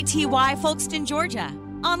TY Folkston, Georgia.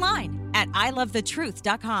 Online at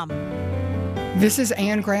ilovethetruth.com. This is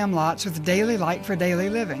Anne Graham Lotz with Daily Light for Daily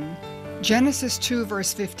Living. Genesis 2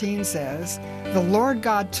 verse 15 says, "The Lord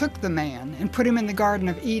God took the man and put him in the Garden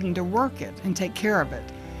of Eden to work it and take care of it."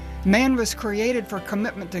 Man was created for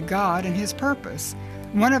commitment to God and his purpose.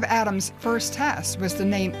 One of Adam's first tasks was to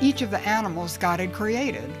name each of the animals God had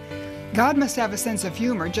created. God must have a sense of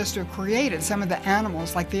humor just to have created some of the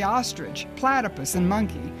animals like the ostrich, platypus, and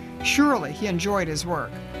monkey. Surely he enjoyed his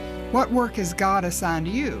work. What work has God assigned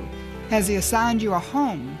you? Has he assigned you a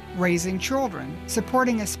home, raising children,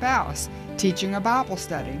 supporting a spouse, teaching a Bible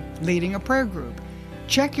study, leading a prayer group?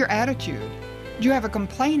 Check your attitude. Do you have a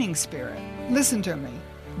complaining spirit? Listen to me.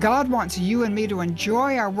 God wants you and me to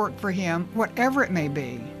enjoy our work for him, whatever it may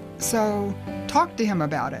be. So talk to him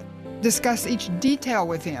about it. Discuss each detail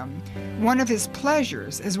with him. One of his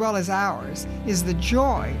pleasures, as well as ours, is the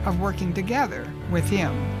joy of working together with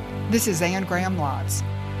him. This is Anne Graham Lotz.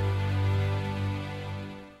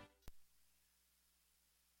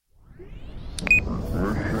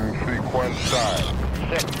 Mission sequence start.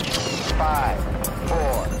 6, 5,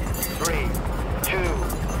 4, 3, 2,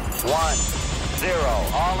 1, 0.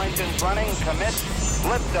 All engines running. Commit.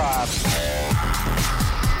 Liftoff.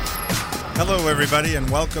 Hello, everybody, and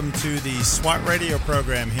welcome to the SWAT radio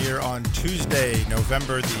program here on Tuesday,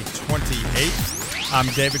 November the 28th. I'm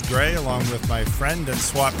David Gray, along with my friend and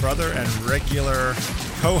SWAT brother and regular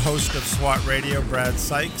co-host of SWAT Radio, Brad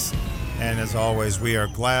Sykes. And as always, we are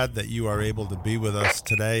glad that you are able to be with us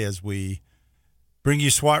today as we bring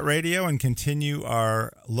you SWAT Radio and continue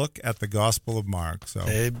our look at the Gospel of Mark. So,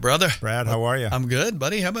 hey, brother. Brad, how are you? I'm good,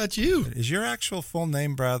 buddy. How about you? Is your actual full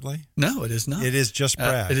name Bradley? No, it is not. It is just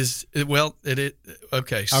Brad. It is.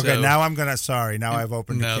 Okay. So, okay, now I'm going to, sorry, now I've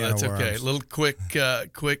opened a can of worms. No, that's okay. A little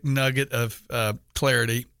quick nugget of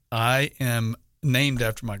clarity. I am named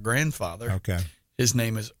after my grandfather. Okay. His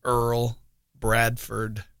name is Earl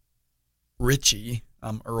Bradford Ritchie.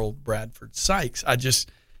 I'm Earl Bradford Sykes. I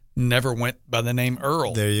just never went by the name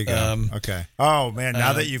Earl. There you go. Okay. Oh man,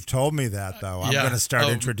 now that you've told me that, though, I'm going to start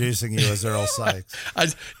introducing you as Earl Sykes.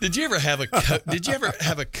 Did you ever have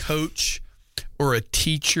a coach or a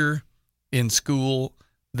teacher in school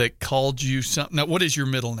that called you something? Now, what is your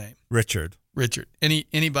middle name? Richard.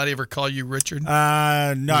 Anybody ever call you Richard?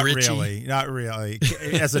 Not Richie? Not really.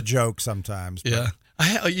 As a joke sometimes. But. Yeah.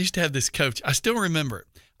 I used to have this coach. I still remember it.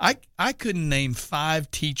 I couldn't name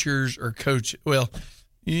 5 teachers or coaches. Well,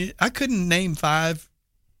 I couldn't name 5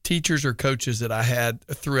 teachers or coaches that I had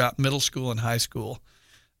throughout middle school and high school.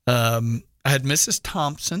 I had Mrs.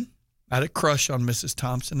 Thompson. I had a crush on Mrs.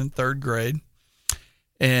 Thompson in 3rd grade.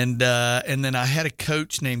 And then I had a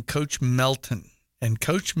coach named Coach Melton. And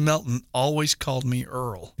Coach Melton always called me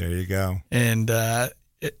Earl. There you go. And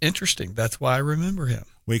interesting. That's why I remember him.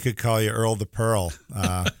 We could call you Earl the Pearl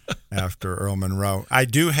after Earl Monroe. I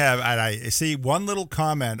do have, and I see one little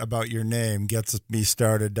comment about your name gets me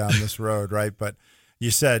started down this road, right? But you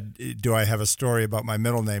said, do I have a story about my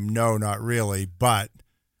middle name? No, not really. But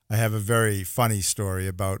I have a very funny story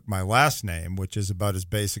about my last name, which is about as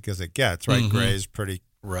basic as it gets, right? Mm-hmm. Gray's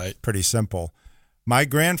pretty simple. My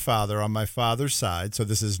grandfather on my father's side, so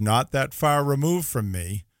this is not that far removed from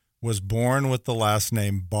me, was born with the last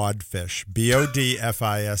name Bodfish,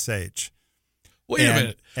 Bodfish. Wait a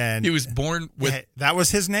minute. And he was born with... That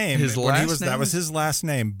was his name. His last name? That was his last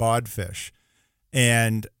name, Bodfish.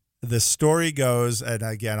 And the story goes, and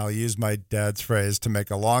again, I'll use my dad's phrase to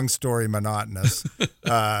make a long story monotonous.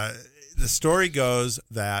 The story goes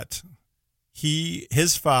that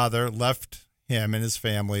his father left him and his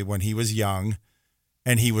family when he was young,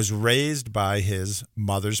 and he was raised by his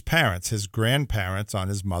mother's parents, his grandparents on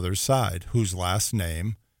his mother's side, whose last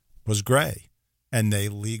name was Gray. And they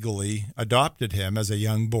legally adopted him as a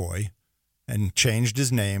young boy and changed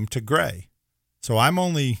his name to Gray. So I'm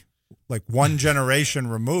only like one generation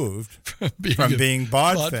removed from being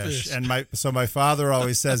Bodfish. And my father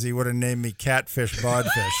always says he would have named me Catfish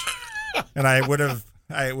Bodfish. And I would have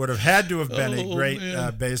had to have been a great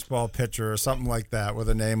baseball pitcher or something like that with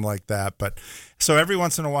a name like that. But so every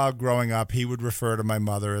once in a while growing up, he would refer to my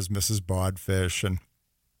mother as Mrs. Bodfish.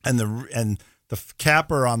 And the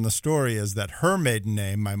capper on the story is that her maiden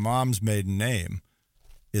name, my mom's maiden name,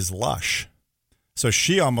 is Lush. So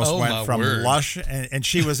she almost went from Lush, and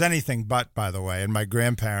she was anything but, by the way. And my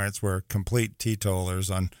grandparents were complete teetotalers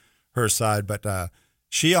on her side, but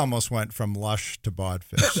she almost went from Lush to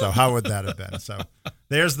Bodfish. So how would that have been? So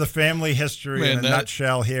there's the family history in a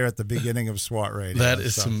nutshell here at the beginning of SWAT Radio. That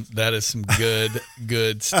is some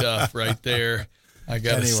good stuff right there. I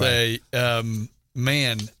got to say,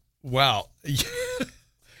 man, wow.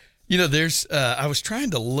 There's I was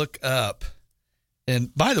trying to look up,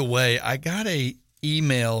 and by the way, I got a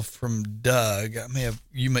email from Doug.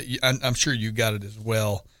 I'm sure you got it as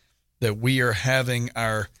well, that we are having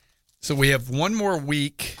so we have one more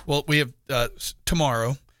week. Well, we have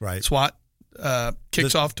tomorrow. Right. SWAT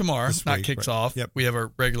kicks off tomorrow. Not kicks off. Yep. We have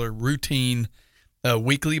our regular routine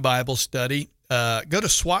weekly Bible study. Go to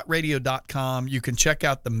SWATradio.com. You can check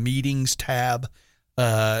out the meetings tab.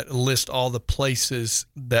 List all the places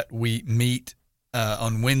that we meet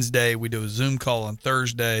on Wednesday. We do a Zoom call on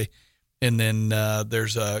Thursday. And then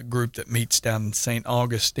there's a group that meets down in St.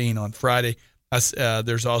 Augustine on Friday.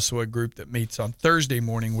 There's also a group that meets on Thursday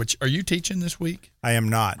morning. Which, are you teaching this week? I am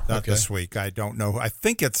not this week. I don't know. I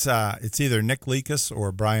think it's either Nick Leakus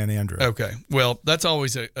or Brian Andrew. Okay. Well, that's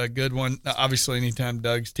always a good one. Obviously, anytime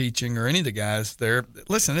Doug's teaching or any of the guys there,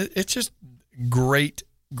 listen, it's just great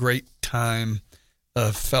time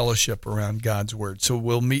of fellowship around God's Word. So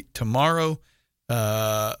we'll meet tomorrow,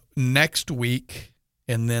 next week,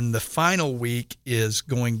 and then the final week is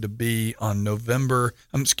going to be on December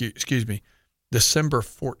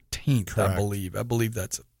 14th, Correct. I believe. I believe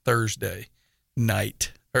that's a Thursday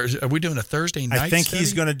night. Or are we doing a Thursday night? I think study?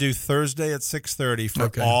 he's going to do Thursday at 6:30 for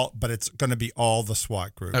all, but it's going to be all the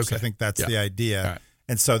SWAT groups. Okay. I think that's the idea. Right.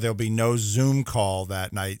 And so there'll be no Zoom call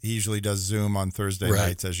that night. He usually does Zoom on Thursday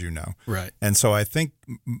nights, as you know. Right. And so I think,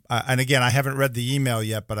 and again, I haven't read the email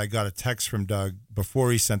yet, but I got a text from Doug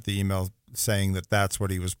before he sent the email saying that that's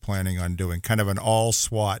what he was planning on doing, kind of an all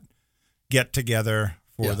SWAT get together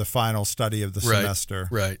for the final study of the semester.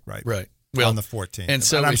 Right. Well, on the 14th. And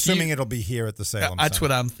so I'm assuming it'll be here at the Salem That's Center.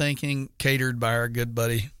 what I'm thinking, catered by our good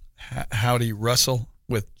buddy Howdy Russell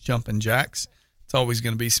with Jumpin' Jacks. It's always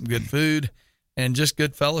going to be some good food and just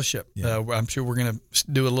good fellowship. Yeah. I'm sure we're going to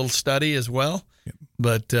do a little study as well. Yep.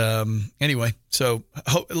 But anyway, so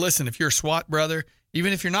listen, if you're a SWAT brother,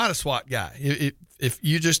 even if you're not a SWAT guy, if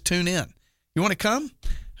you just tune in, you want to come,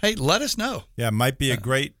 hey, let us know. Yeah, it might be a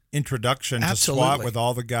great introduction to SWAT with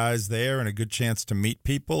all the guys there and a good chance to meet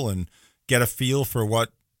people and get a feel for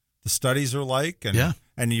what the studies are like.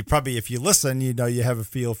 And you probably, if you listen, you have a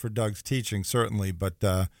feel for Doug's teaching, certainly. But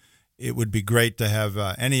it would be great to have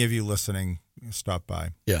any of you listening stop by.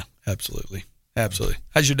 Yeah, absolutely.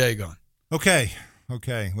 How's your day going? Okay.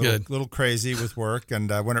 Little crazy with work.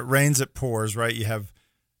 And when it rains, it pours, right?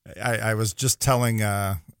 I was just telling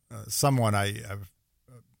someone, I'm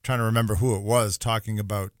trying to remember who it was, talking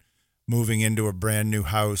about moving into a brand new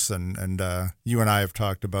house, and you and I have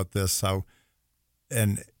talked about this.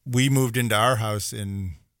 And we moved into our house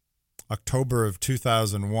in October of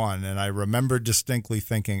 2001, and I remember distinctly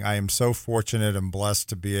thinking, I am so fortunate and blessed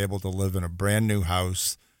to be able to live in a brand new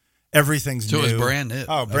house. Everything's new. So it's brand new.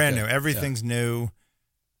 Oh, brand new. Everything's new,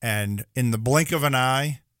 and in the blink of an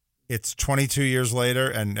eye, it's 22 years later,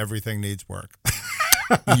 and everything needs work.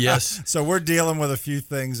 Yes. So we're dealing with a few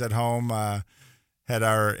things at home. Had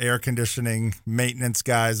our air conditioning maintenance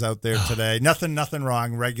guys out there today. Nothing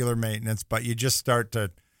wrong, regular maintenance, but you just start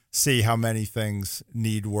to see how many things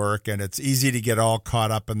need work, and it's easy to get all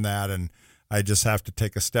caught up in that. And I just have to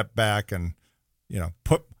take a step back and,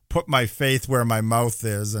 put my faith where my mouth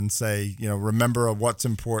is and say, remember what's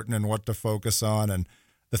important and what to focus on. And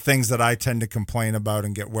the things that I tend to complain about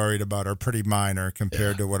and get worried about are pretty minor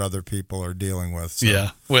compared to what other people are dealing with. So.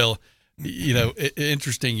 Yeah. Well,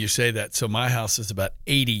 interesting you say that. So my house is about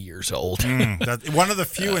 80 years old. That's one of the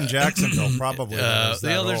few in Jacksonville, probably.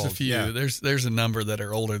 There's a few. Yeah. There's a number that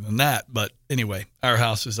are older than that. But anyway, our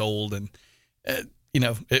house is old, and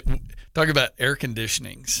talk about air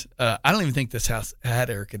conditionings. I don't even think this house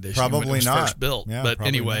had air conditioning when it was first built. Yeah, but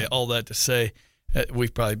anyway, not. all that to say,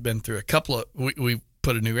 we've probably been through a couple of. We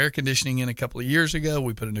put a new air conditioning in a couple of years ago.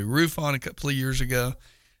 We put a new roof on a couple of years ago,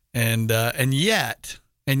 and yet.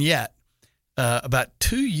 About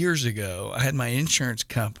 2 years ago, I had my insurance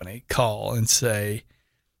company call and say,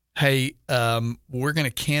 hey, we're going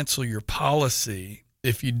to cancel your policy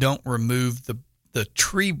if you don't remove the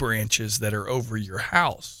tree branches that are over your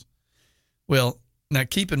house. Well, now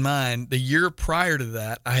keep in mind, the year prior to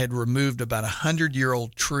that, I had removed about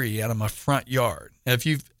 100-year-old tree out of my front yard. Now, if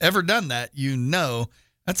you've ever done that,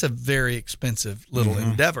 that's a very expensive little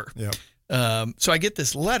endeavor. Yep. So I get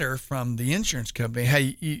this letter from the insurance company.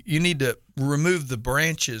 Hey, you need to remove the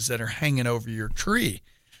branches that are hanging over your tree.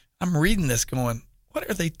 I'm reading this going, what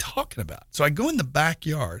are they talking about? So I go in the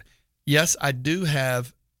backyard. Yes, I did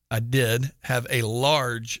have a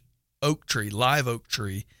large oak tree, live oak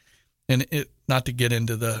tree. And not to get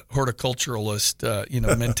into the horticulturalist,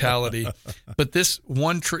 mentality, but this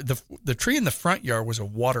one tree, the tree in the front yard was a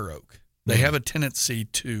water oak. They have a tendency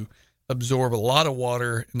to absorb a lot of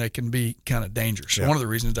water and they can be kind of dangerous. So one of the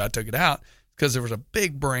reasons I took it out because there was a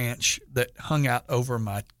big branch that hung out over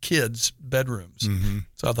my kids' bedrooms. Mm-hmm.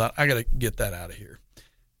 So I thought, I got to get that out of here.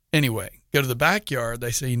 Anyway, go to the backyard.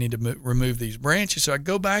 They say you need to remove these branches. So I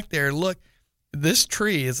go back there and look. This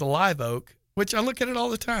tree is a live oak, which I look at it all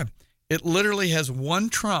the time. It literally has one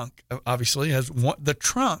trunk, obviously, the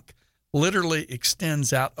trunk literally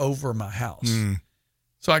extends out over my house. Mm.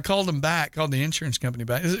 So I called the insurance company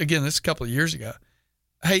back. Again, this is a couple of years ago.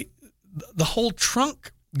 Hey, the whole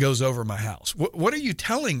trunk goes over my house. What are you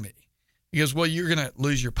telling me? He goes, well, you're going to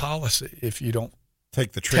lose your policy if you don't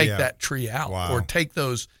take that tree out Wow. or take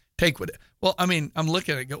what. Well, I mean, I'm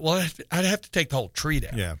looking at it. Well, I'd have to take the whole tree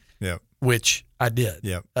down. Yeah. Which I did.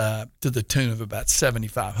 Yep. To the tune of about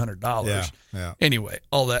 $7,500. Yeah. Anyway,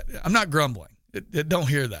 all that. I'm not grumbling. Don't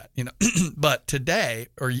hear that, But today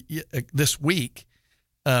or this week,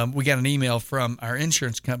 we got an email from our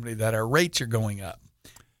insurance company that our rates are going up,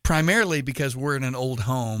 primarily because we're in an old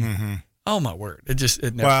home. Mm-hmm. Oh my word! It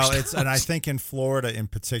never stops. And I think in Florida in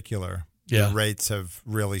particular, the rates have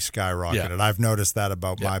really skyrocketed. Yeah. I've noticed that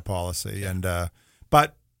about my policy, and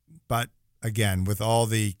but again, with all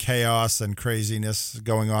the chaos and craziness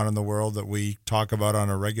going on in the world that we talk about on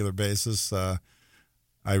a regular basis,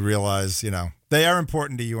 I realize they are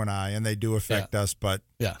important to you and I, and they do affect us. But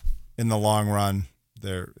in the long run,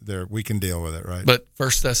 we can deal with it, right? But 1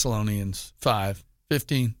 Thessalonians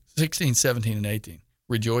 5:15, 16, 17, and 18.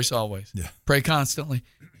 Rejoice always. Yeah. Pray constantly.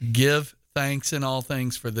 Give thanks in all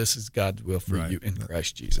things, for this is God's will for you in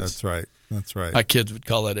Christ Jesus. That's right. My kids would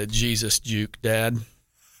call that a Jesus juke, Dad.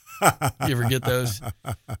 You ever get those?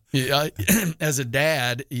 As a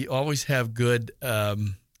dad, you always have good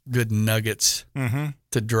nuggets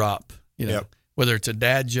to drop. Whether it's a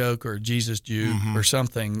dad joke or a Jesus juke or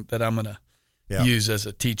something that I'm going to use as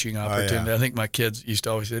a teaching opportunity. I think my kids used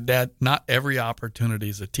to always say, Dad, not every opportunity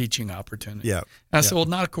is a teaching opportunity. Yeah. And I said, well,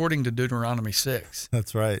 not according to Deuteronomy 6.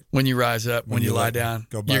 That's right. When you rise up, when you lie down,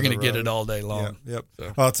 you're going to get it all day long. Yep.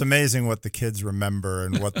 So. Well, it's amazing what the kids remember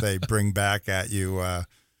and what they bring back at you.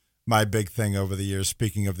 My big thing over the years,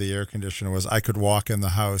 speaking of the air conditioner, was I could walk in the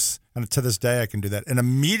house, and to this day I can do that, and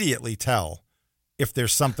immediately tell if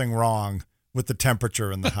there's something wrong with the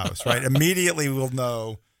temperature in the house, right? Immediately we'll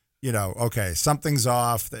know, okay, something's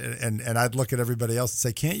off, and I'd look at everybody else and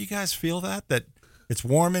say, can't you guys feel that it's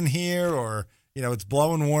warm in here, or, it's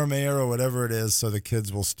blowing warm air or whatever it is, so the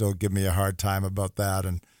kids will still give me a hard time about that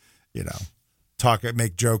and,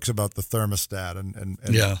 make jokes about the thermostat and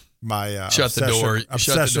my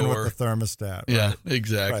obsession with the thermostat. Right? Yeah,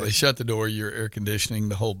 exactly. Right. Shut the door. You're air conditioning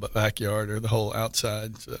the whole backyard or the whole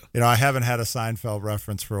outside. So. I haven't had a Seinfeld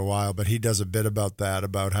reference for a while, but he does a bit about that,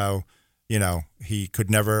 about how, he could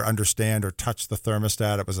never understand or touch the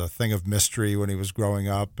thermostat. It was a thing of mystery when he was growing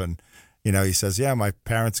up. And, he says, my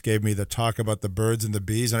parents gave me the talk about the birds and the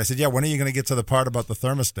bees. And I said, when are you going to get to the part about the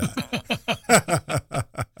thermostat?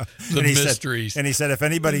 The mysteries. And he said if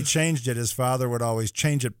anybody changed it, his father would always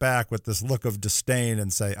change it back with this look of disdain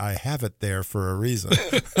and say, I have it there for a reason.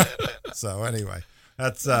 So anyway,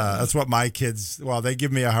 that's what my kids, they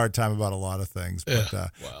give me a hard time about a lot of things.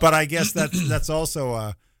 But but I guess that's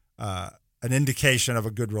also an indication of a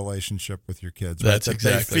good relationship with your kids. Right? That's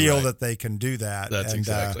exactly they feel right. that they can do that. That's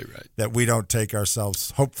exactly right. That we don't take ourselves,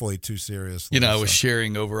 hopefully, too seriously. I was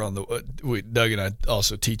sharing over on Doug and I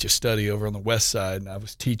also teach a study over on the west side, and I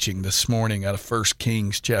was teaching this morning out of 1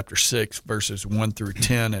 Kings chapter 6, verses 1 through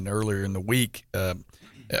 10, and earlier in the week,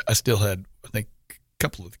 I still had, I think, a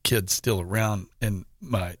couple of the kids still around, and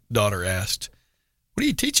my daughter asked, what are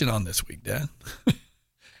you teaching on this week, Dad?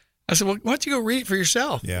 I said, well, why don't you go read it for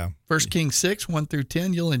yourself? Yeah. 1 Kings 6, 1 through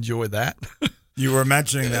 10, you'll enjoy that. You were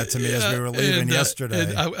mentioning that to me as we were leaving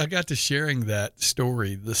yesterday. And I got to sharing that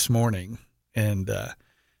story this morning, and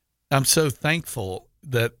I'm so thankful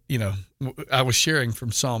that, I was sharing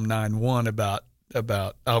from Psalm 9:1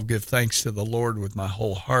 about I'll give thanks to the Lord with my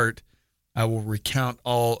whole heart. I will recount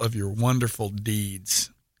all of your wonderful deeds.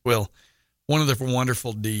 Well, one of the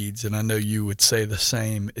wonderful deeds, and I know you would say the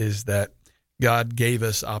same, is that God gave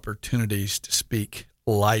us opportunities to speak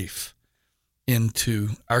life into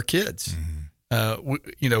our kids.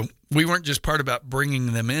 Mm-hmm. We weren't just part about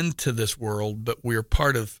bringing them into this world, but we're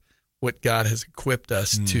part of what God has equipped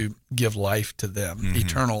us to give life to them,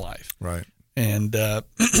 eternal life. Right. And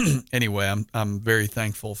anyway, I'm very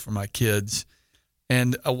thankful for my kids.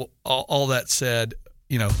 And all that said,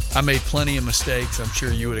 I made plenty of mistakes. I'm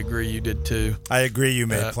sure you would agree you did too. I agree you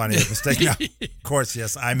made plenty of mistakes. No, of course,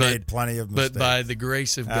 yes, I made plenty of mistakes. But by the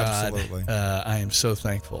grace of God, I am so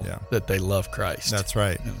thankful that they love Christ. That's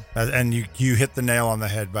right. And you hit the nail on the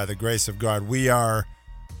head. By the grace of God, we are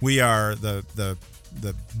We are the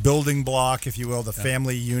building block, if you will. The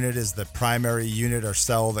family unit is the primary unit or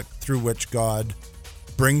cell through which God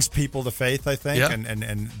brings people to faith, I think,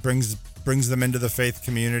 and brings them into the faith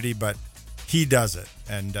community. But He does it,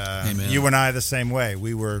 and you and I the same way.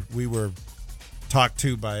 We were talked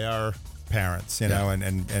to by our parents, you know,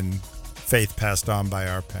 and faith passed on by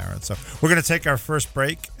our parents. So we're going to take our first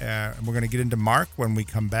break, and we're going to get into Mark when we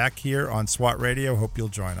come back here on SWAT Radio. Hope you'll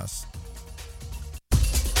join us.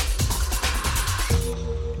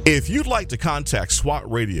 If you'd like to contact SWAT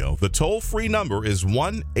Radio, the toll-free number is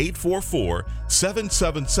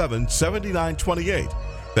 1-844-777-7928.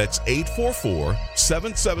 That's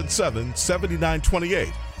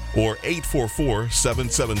 844-777-7928 or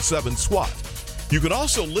 844-777-SWAT. You can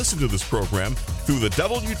also listen to this program through the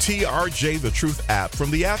WTRJ The Truth app from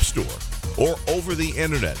the App Store or over the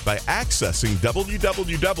internet by accessing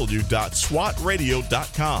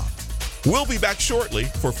www.swatradio.com. We'll be back shortly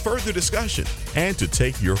for further discussion and to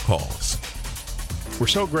take your calls. We're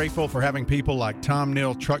so grateful for having people like Tom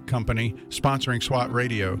Neal Truck Company sponsoring SWAT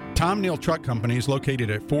Radio. Tom Neal Truck Company is located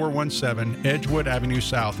at 417 Edgewood Avenue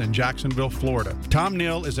South in Jacksonville, Florida. Tom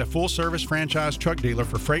Neal is a full-service franchise truck dealer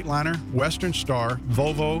for Freightliner, Western Star,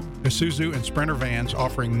 Volvo, Isuzu, and Sprinter vans,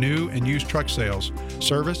 offering new and used truck sales,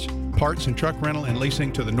 service, parts, and truck rental and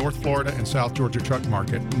leasing to the North Florida and South Georgia truck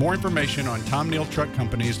market. More information on Tom Neal Truck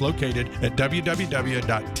Company is located at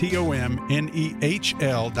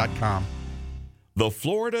www.tomnehl.com. The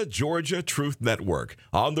Florida Georgia Truth Network,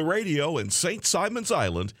 on the radio in St. Simon's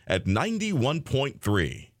Island at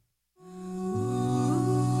 91.3.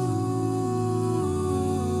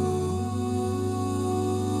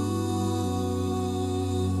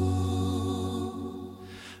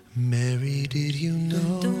 Mary, did you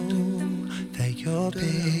know that your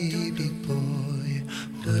baby boy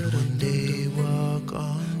would one day walk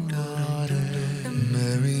on water?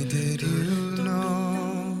 Mary, did you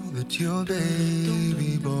know that your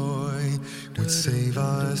baby boy would save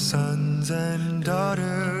our sons and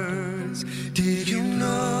daughters? Did you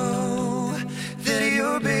know that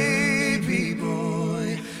your baby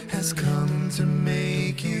boy has come to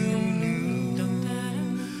make you new?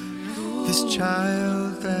 This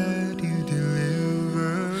child that you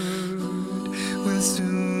delivered will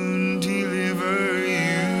soon deliver you.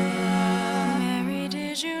 Mary,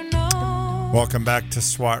 did you know? Welcome back to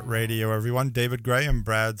SWAT Radio, everyone. David Graham,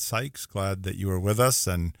 Brad Sykes, glad that you are with us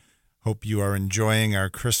and hope you are enjoying our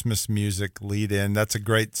Christmas music lead-in. That's a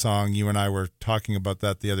great song. You and I were talking about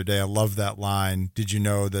that the other day. I love that line. Did you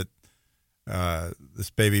know that this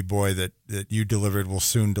baby boy that you delivered will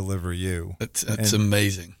soon deliver you? That's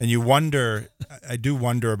amazing. And you wonder, I do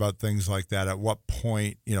wonder about things like that. At what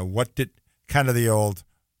point, what did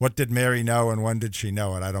Mary know and when did she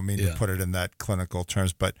know it? I don't mean to put it in that clinical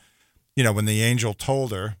terms, but when the angel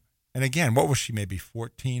told her, and again, what was she, maybe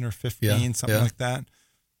 14 or 15, something like that?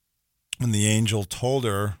 When the angel told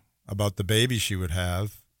her about the baby she would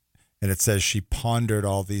have, and it says she pondered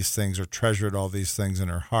all these things or treasured all these things in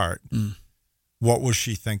her heart. What was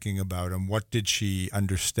she thinking about, and what did she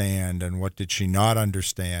understand, and what did she not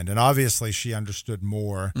understand? And obviously she understood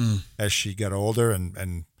more as she got older,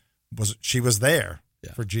 and she was there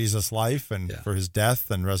for Jesus' life and for his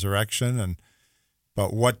death and resurrection.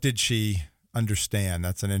 But what did she understand?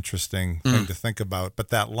 That's an interesting thing to think about. But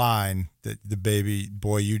that line, that the baby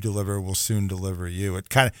boy you deliver will soon deliver you, it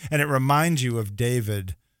reminds you of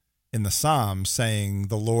David in the Psalms saying,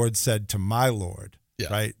 "The Lord said to my Lord,"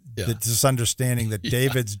 right? Yeah. This understanding that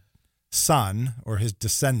David's son or his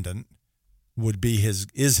descendant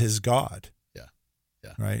is his God. Yeah.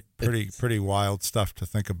 Right. Pretty wild stuff to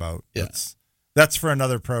think about. Yeah. That's for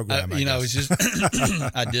another program. I was just,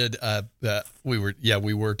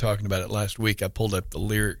 we were talking about it last week. I pulled up the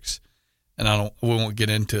lyrics and we won't get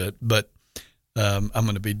into it, but I'm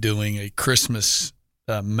going to be doing a Christmas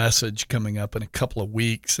message coming up in a couple of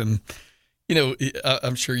weeks. And,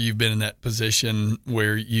 I'm sure you've been in that position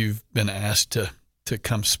where you've been asked to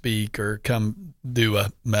come speak or come do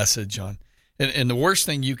a message on. And the worst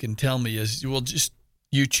thing you can tell me is, well, just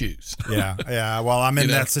you choose. Yeah. Well, I'm in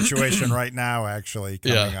that situation right now, actually,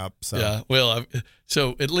 coming up. So. Yeah. Well,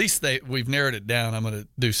 so at least we've narrowed it down. I'm going to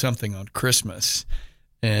do something on Christmas.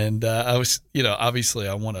 And I was, obviously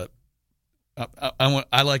I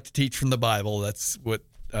like to teach from the Bible. That's what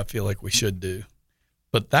I feel like we should do.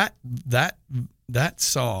 But that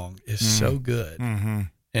song is so good,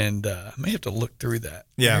 and I may have to look through that.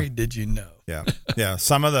 Yeah. Mary, did you know? Yeah.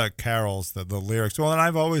 Some of the carols, the lyrics. Well, and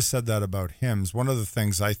I've always said that about hymns. One of the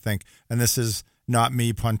things I think, and this is not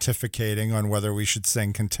me pontificating on whether we should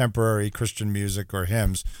sing contemporary Christian music or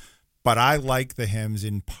hymns, but I like the hymns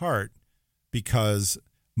in part because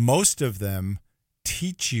most of them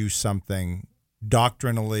teach you something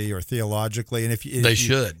doctrinally or theologically, and if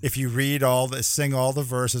you read sing all the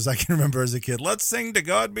verses, I can remember as a kid, let's sing "To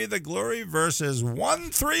God Be the Glory" verses 1,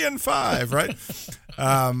 3, and 5, right?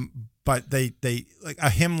 But they like a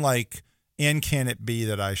hymn like "And Can It Be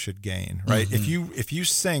That I Should Gain," right? Mm-hmm. If you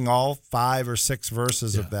sing all 5 or 6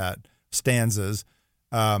 verses of that stanzas,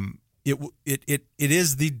 it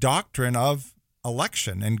is the doctrine of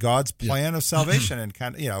election and God's plan of salvation, and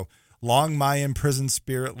kind of, long my imprisoned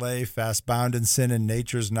spirit lay, fast bound in sin and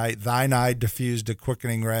nature's night. Thine eye diffused a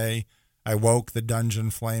quickening ray. I woke the dungeon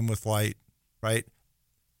flame with light, right?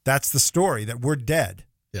 That's the story, that we're dead.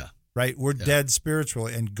 Yeah. Right? We're dead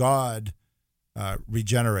spiritually, and God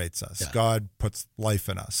regenerates us. Yeah. God puts life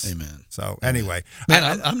in us. Amen. So anyway.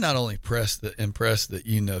 Man, I'm not only impressed that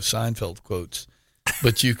Seinfeld quotes,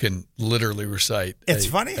 but you can literally recite. It's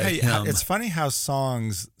funny how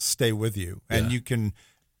songs stay with you, and you can.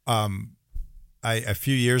 A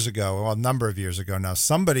few years ago, a number of years ago now,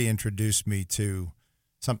 somebody introduced me to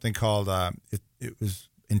something called it was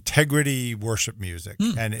integrity worship music,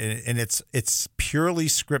 and it's purely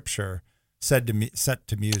scripture set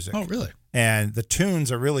to music. Oh, really? And the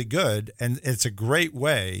tunes are really good, and it's a great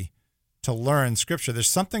way to learn scripture. There's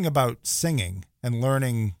something about singing and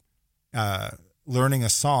learning a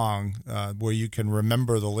song where you can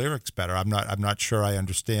remember the lyrics better. I'm not sure I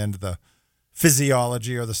understand the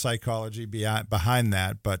physiology or the psychology behind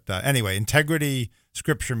that, but anyway, integrity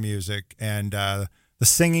scripture music, and the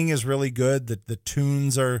singing is really good. The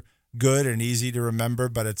tunes are good and easy to remember,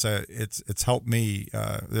 but it's helped me.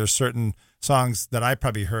 There's certain songs that I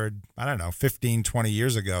probably heard, 15, 20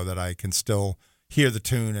 years ago that I can still hear the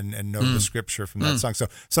tune and know the scripture from that song. So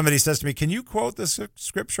somebody says to me, "Can you quote this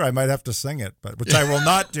scripture?" I might have to sing it, which I will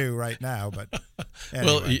not do right now. But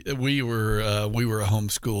anyway. Well, we were a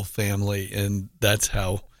homeschool family, and that's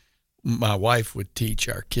how my wife would teach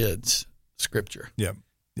our kids scripture. Yeah.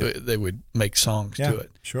 They would make songs to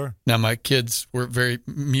it. Sure. Now, my kids were very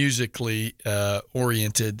musically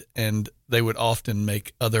oriented, and they would often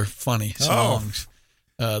make other funny songs.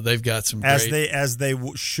 They've got some great, as they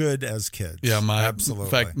should as kids. Yeah, absolutely.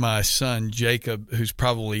 In fact, my son Jacob, who's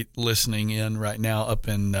probably listening in right now, up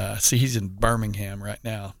in he's in Birmingham right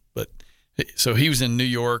now. But so he was in New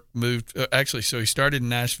York, moved. So he started in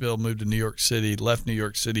Nashville, moved to New York City, left New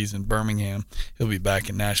York City, he's in Birmingham. He'll be back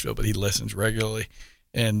in Nashville, but he listens regularly.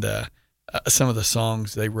 And some of the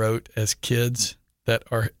songs they wrote as kids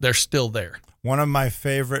they're still there. One of my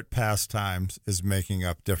favorite pastimes is making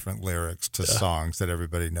up different lyrics to songs that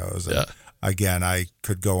everybody knows. And again, I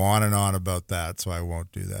could go on and on about that, so I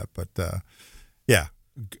won't do that. But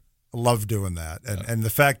love doing that. And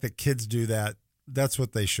the fact that kids do that, that's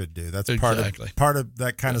what they should do. That's exactly. part of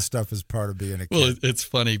that kind of stuff is part of being a kid. Well, it's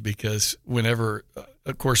funny because whenever,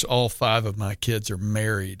 of course, all 5 of my kids are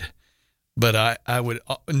married, but I would,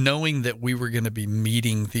 knowing that we were going to be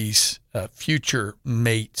meeting these future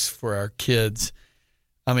mates for our kids,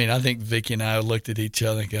 I think Vicki and I looked at each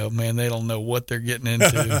other and go, man, they don't know what they're getting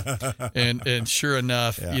into. and sure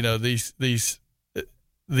enough,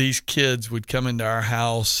 these kids would come into our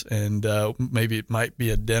house, and maybe it might be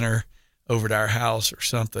a dinner over at our house or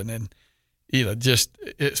something. And, just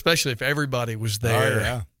especially if everybody was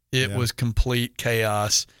there, it was complete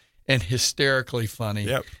chaos. And hysterically funny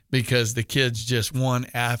because the kids just one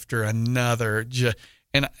after another.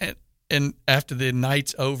 And after the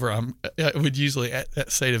night's over, I would usually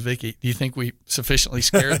say to Vicki, "Do you think we sufficiently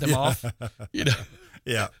scared them off?"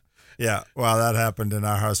 Yeah. Well, that happened in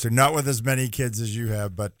our house too. Not with as many kids as you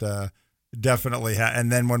have, but definitely. And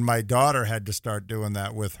then when my daughter had to start doing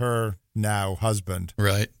that with her now husband,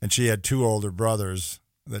 right? And she had 2 older brothers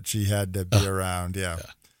that she had to be around. Yeah.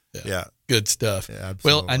 Good stuff. Yeah,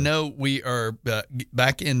 absolutely. Well, I know we are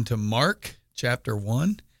back into Mark chapter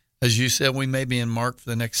 1. As you said, we may be in Mark for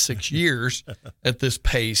the next 6 years at this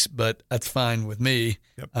pace, but that's fine with me.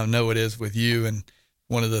 Yep. I know it is with you. And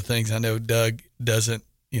one of the things I know Doug doesn't,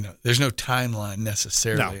 there's no timeline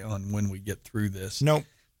necessarily on when we get through this. Nope.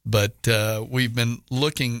 But we've been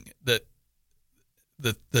looking at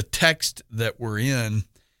the text that we're in,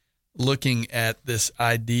 looking at this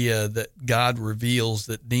idea that God reveals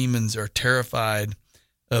that demons are terrified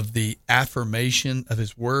of the affirmation of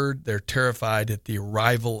his word. They're terrified at the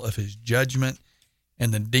arrival of his judgment,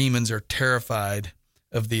 and the demons are terrified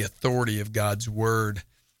of the authority of God's word.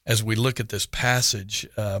 As we look at this passage,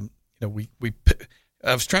 I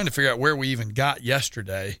was trying to figure out where we even got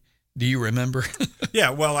yesterday. Do you remember?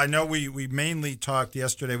 Yeah, well, I know we mainly talked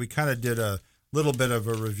yesterday. We kind of did a little bit of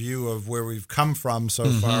a review of where we've come from so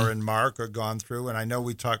far in Mark, or gone through, and I know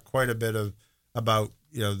we talked quite a bit about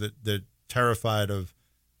the terrified of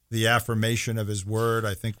the affirmation of his word.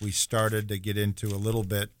 I think we started to get into a little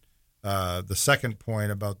bit the second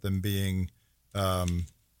point about them being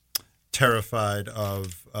terrified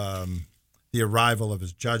of the arrival of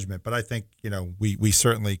his judgment. But I think, we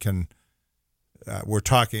certainly can,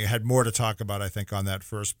 had more to talk about, I think, on that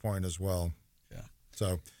first point as well. Yeah.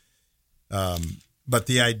 So, but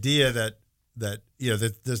the idea that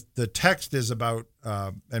the text is about,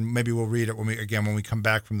 and maybe we'll read it when we come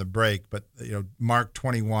back from the break, but, Mark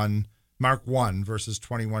 1, verses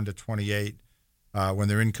 21 to 28, when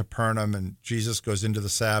they're in Capernaum and Jesus goes into the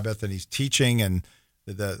Sabbath and he's teaching, and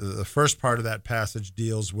the first part of that passage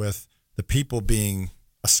deals with the people being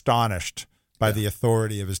astonished by the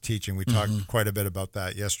authority of his teaching. We talked quite a bit about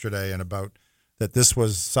that yesterday, and about that this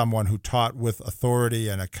was someone who taught with authority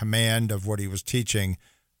and a command of what he was teaching,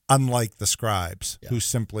 unlike the scribes who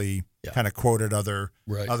simply kind of quoted other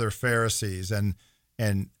Pharisees. And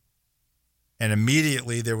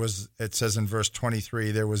immediately it says in verse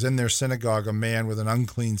 23, there was in their synagogue a man with an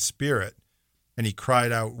unclean spirit, and he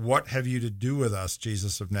cried out, "What have you to do with us,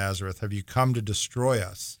 Jesus of Nazareth? Have you come to destroy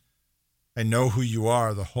us? I know who you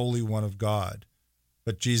are, the Holy One of God."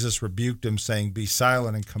 But Jesus rebuked him, saying, "Be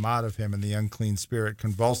silent and come out of him." And the unclean spirit,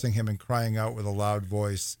 convulsing him and crying out with a loud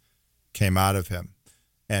voice, came out of him.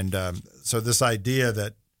 And so this idea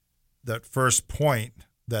that first point,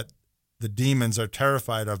 that the demons are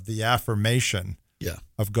terrified of the affirmation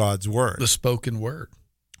of God's word. The spoken word.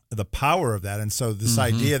 The power of that. And so this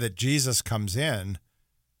idea that Jesus comes in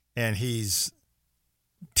and he's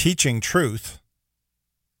teaching truth,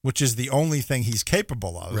 which is the only thing he's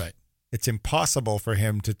capable of. Right. It's impossible for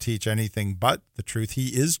him to teach anything but the truth. He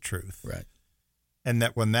is truth. Right. And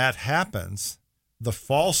that when that happens, the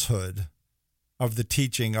falsehood of the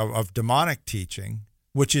teaching, of demonic teaching,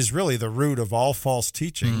 which is really the root of all false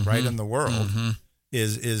teaching right in the world,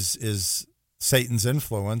 is Satan's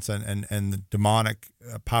influence, and the demonic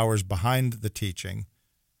powers behind the teaching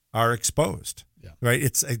are exposed. Yeah. Right?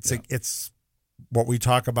 It's what we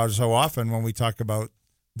talk about so often when we talk about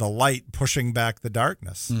the light pushing back the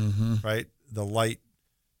darkness, right? The light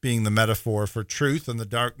being the metaphor for truth, and the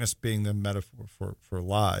darkness being the metaphor for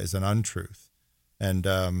lies and untruth. And,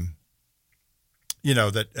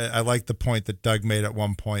 that I like the point that Doug made at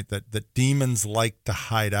one point, that demons like to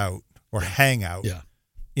hide out or hang out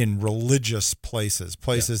in religious places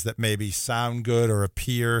that maybe sound good or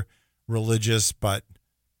appear religious, but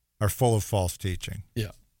are full of false teaching.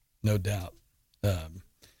 Yeah, no doubt.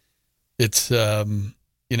 It's,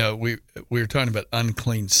 we were talking about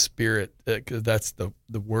unclean spirit, because that's the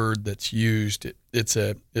word that's used. It's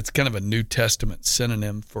kind of a New Testament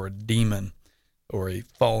synonym for a demon or a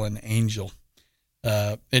fallen angel.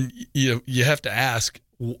 And you have to ask,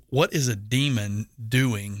 what is a demon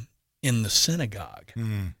doing in the synagogue?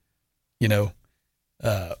 And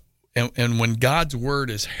when God's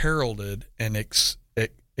word is heralded and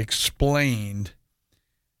explained,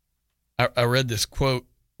 I read this quote: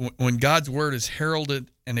 when God's word is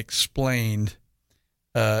heralded and explained,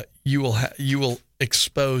 you will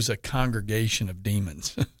expose a congregation of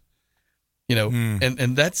demons.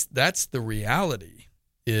 And that's the reality.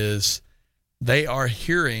 Is they are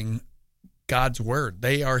hearing God's word,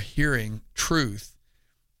 they are hearing truth,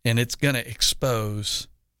 and it's going to expose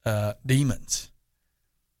demons.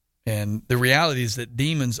 And the reality is that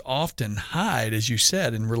demons often hide, as you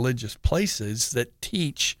said, in religious places that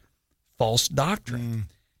teach false doctrine.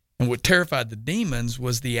 And what terrified the demons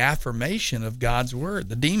was the affirmation of God's word.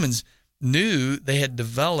 The demons knew they had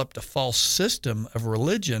developed a false system of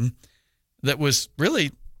religion that was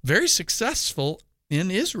really very successful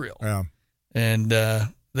in Israel. Yeah. And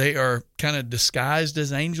they are kind of disguised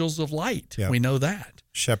as angels of light. Yeah. We know that.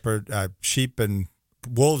 Sheep and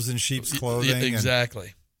wolves in sheep's clothing.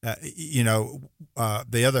 Exactly.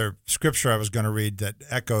 The other scripture I was going to read that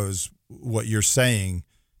echoes what you're saying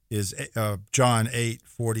is John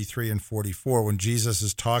 8:43 and 44, when Jesus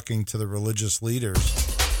is talking to the religious leaders,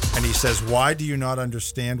 and he says, "Why do you not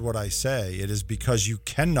understand what I say? It is because you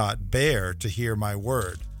cannot bear to hear my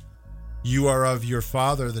word. You are of your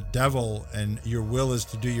father, the devil, and your will is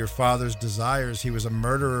to do your father's desires. He was a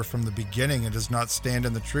murderer from the beginning and does not stand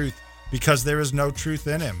in the truth, because there is no truth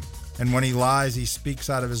in him. And when he lies, he speaks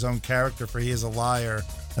out of his own character, for he is a liar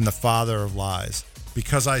and the father of lies.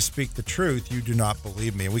 Because I speak the truth, you do not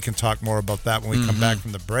believe me." And we can talk more about that when we come back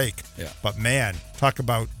from the break. Yeah. But man, talk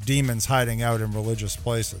about demons hiding out in religious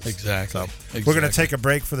places. Exactly. We're going to take a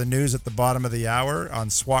break for the news at the bottom of the hour on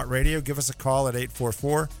SWAT Radio. Give us a call at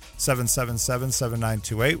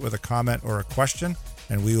 844-777-7928 with a comment or a question,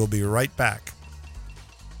 and we will be right back.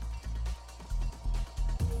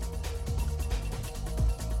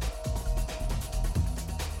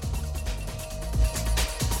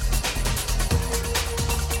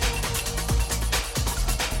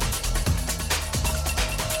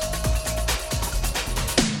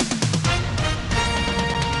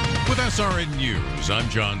 SRN News, I'm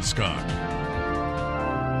John Scott.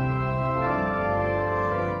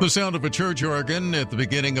 The sound of a church organ at the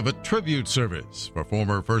beginning of a tribute service for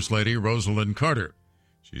former First Lady Rosalind Carter.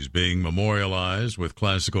 She's being memorialized with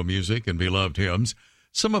classical music and beloved hymns,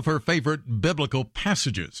 some of her favorite biblical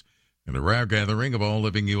passages, and a rare gathering of all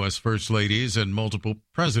living U.S. First Ladies and multiple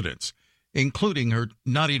presidents, including her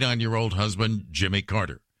 99-year-old husband, Jimmy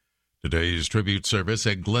Carter. Today's tribute service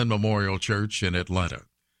at Glen Memorial Church in Atlanta.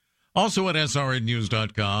 Also at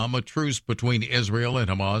SRNnews.com, a truce between Israel and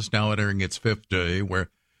Hamas now entering its fifth day, where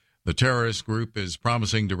the terrorist group is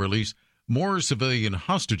promising to release more civilian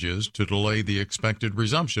hostages to delay the expected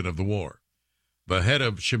resumption of the war. The head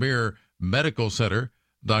of Shamir Medical Center,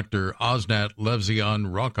 Dr. Osnat Levzion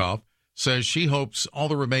Rokov, says she hopes all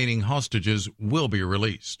the remaining hostages will be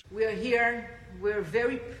released. We are here. We're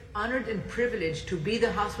very honored and privileged to be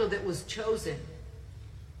the hospital that was chosen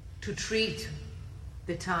to treat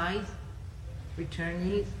the tithe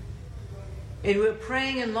returnees. And we're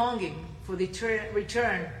praying and longing for the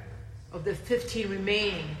return of the 15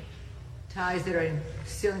 remaining tithes that are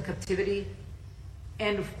still in captivity,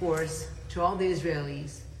 and of course to all the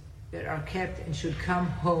Israelis that are kept and should come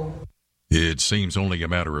home. It seems only a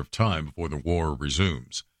matter of time before the war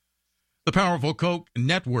resumes. The powerful Koch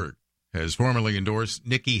network has formally endorsed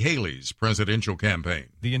Nikki Haley's presidential campaign.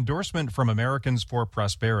 The endorsement from Americans for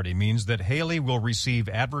Prosperity means that Haley will receive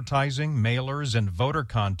advertising, mailers, and voter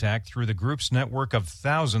contact through the group's network of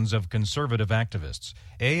thousands of conservative activists.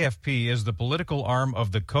 AFP is the political arm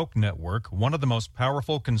of the Koch network, one of the most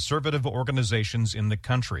powerful conservative organizations in the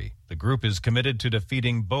country. The group is committed to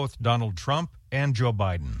defeating both Donald Trump and Joe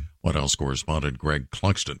Biden. White House correspondent Greg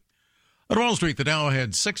Cluxton. At Wall Street, the Dow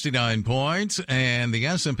had 69 points, and the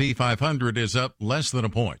S&P 500 is up less than a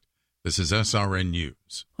point. This is SRN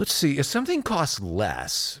News. Let's see. If something costs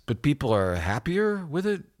less, but people are happier with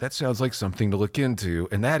it, that sounds like something to look into,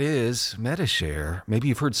 and that is MediShare. Maybe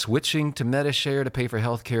you've heard switching to MediShare to pay for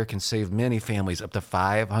health care can save many families up to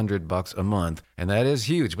 $500 a month, and that is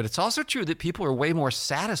huge. But it's also true that people are way more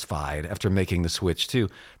satisfied after making the switch, too.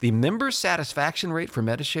 The member satisfaction rate for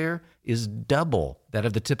MediShare is double that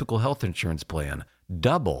of the typical health insurance plan.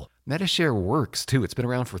 Double. MediShare works, too. It's been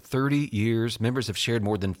around for 30 years. Members have shared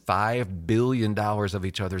more than $5 billion of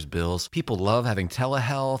each other's bills. People love having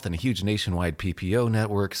telehealth and a huge nationwide PPO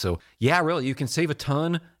network. So, yeah, really, you can save a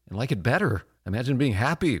ton and like it better. Imagine being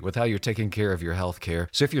happy with how you're taking care of your health care.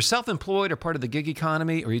 So if you're self-employed or part of the gig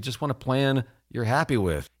economy, or you just want a plan you're happy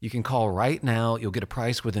with, you can call right now. You'll get a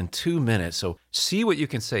price within 2 minutes. So see what you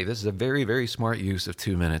can save. This is a very, very smart use of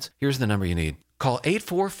 2 minutes. Here's the number you need. Call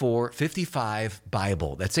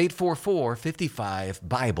 844-55-BIBLE. That's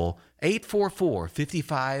 844-55-BIBLE.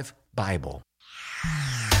 844-55-BIBLE.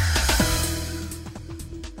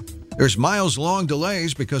 There's miles-long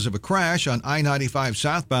delays because of a crash on I-95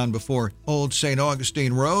 southbound before Old St.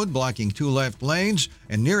 Augustine Road, blocking 2 left lanes.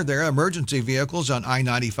 And near there, emergency vehicles on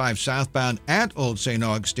I-95 southbound at Old St.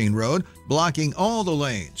 Augustine Road, blocking all the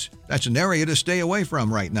lanes. That's an area to stay away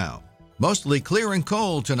from right now. Mostly clear and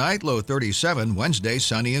cold tonight, low 37. Wednesday,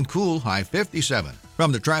 sunny and cool, high 57.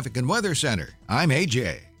 From the Traffic and Weather Center, I'm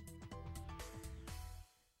AJ.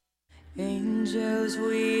 Angels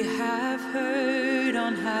we have heard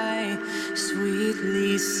on high,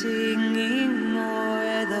 sweetly singing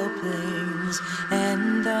o'er the plains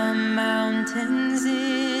and the mountains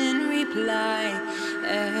in reply,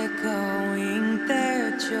 echoing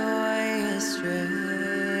their joyous strains.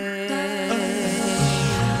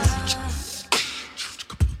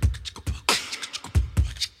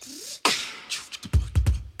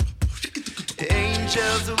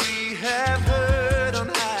 Angels we have heard on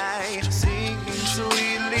high, singing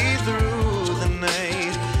sweetly through the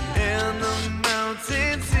night, and the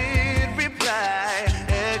mountains in reply,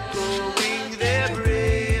 echoing their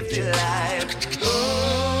brave delight.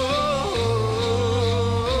 Oh,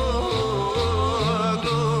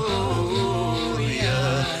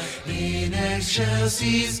 Gloria in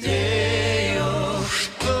excelsis Deo.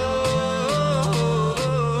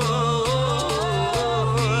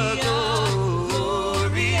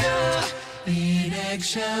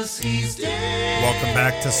 Welcome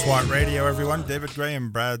back to SWAT Radio, everyone. David Gray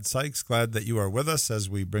and Brad Sykes, glad that you are with us as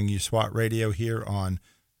we bring you SWAT Radio here on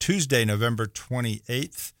Tuesday, November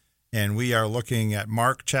 28th. And we are looking at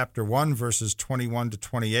Mark chapter 1, verses 21 to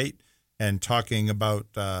 28, and talking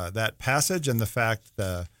about that passage and the fact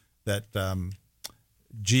that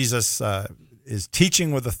Jesus is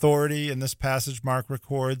teaching with authority in this passage, Mark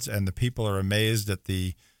records, and the people are amazed at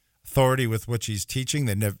the authority with which he's teaching.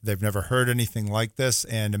 They've never heard anything like this.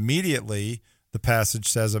 And immediately, the passage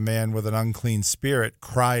says, a man with an unclean spirit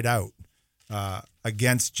cried out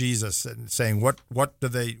against Jesus and saying, what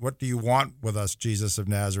do you want with us, Jesus of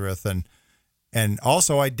Nazareth? And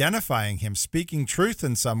also identifying him, speaking truth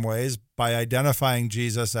in some ways by identifying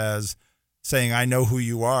Jesus as saying, I know who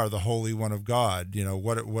you are, the Holy One of God.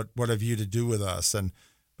 What have you to do with us?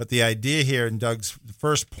 But the idea here in Doug's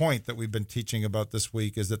first point that we've been teaching about this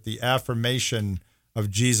week is that the affirmation of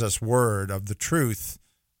Jesus' word, of the truth,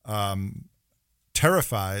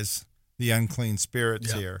 terrifies the unclean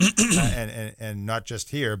spirits here, and not just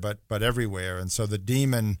here, but everywhere. And so the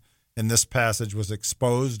demon in this passage was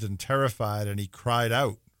exposed and terrified, and he cried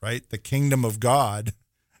out, right? The kingdom of God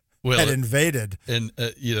had invaded. And,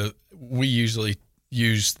 we usually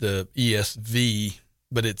use the ESV,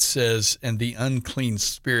 but it says, and the unclean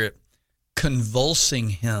spirit convulsing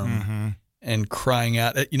him and crying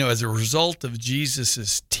out. As a result of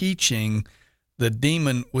Jesus's teaching, the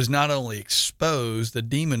demon was not only exposed, the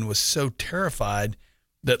demon was so terrified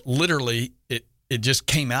that literally it just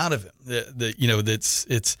came out of him. The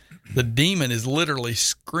demon is literally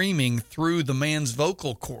screaming through the man's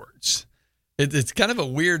vocal cords. It's kind of a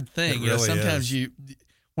weird thing. It really sometimes is.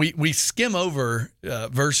 we skim over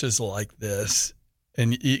verses like this,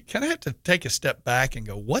 and you kind of have to take a step back and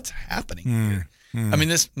go, what's happening here? I mean,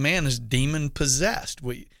 this man is demon possessed.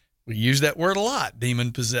 We use that word a lot,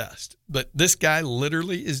 demon possessed. But this guy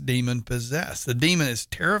literally is demon possessed. The demon is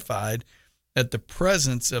terrified at the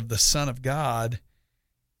presence of the Son of God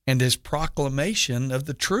and his proclamation of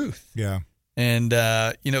the truth. Yeah. And,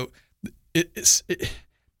 I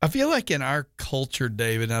feel like in our culture,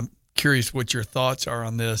 David, I'm curious what your thoughts are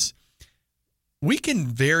on this. We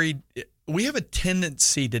have a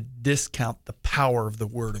tendency to discount the power of the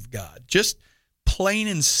Word of God. Just plain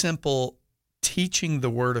and simple teaching the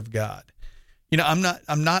Word of God. I'm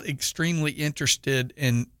not extremely interested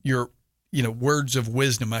in your, words of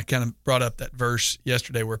wisdom. I kind of brought up that verse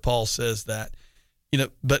yesterday where Paul says that,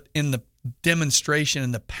 but in the demonstration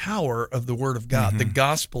and the power of the Word of God, the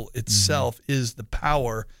gospel itself is the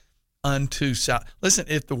power unto Listen,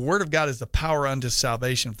 if the Word of God is the power unto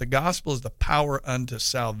salvation, if the gospel is the power unto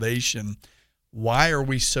salvation, why are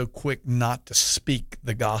we so quick not to speak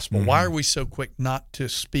the gospel? Why are we so quick not to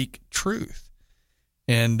speak truth?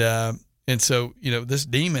 And so, this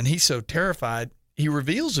demon, he's so terrified, he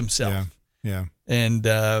reveals himself. Yeah. And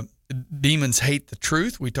demons hate the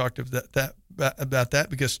truth. We talked about that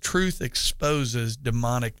because truth exposes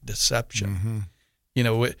demonic deception.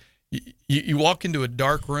 You walk into a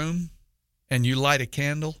dark room and you light a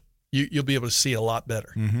candle, you'll be able to see a lot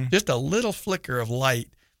better. Just a little flicker of light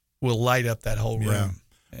will light up that whole room.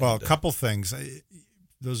 Well, a couple things.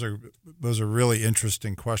 Those are really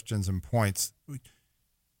interesting questions and points.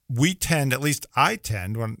 We tend, at least I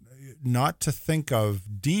tend, not to think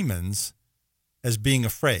of demons as being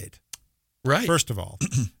afraid. Right. First of all,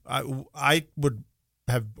 I would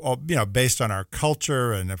have, based on our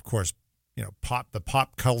culture and, of course, the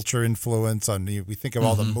pop culture influence on, we think of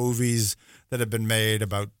all the movies that have been made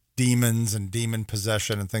about demons and demon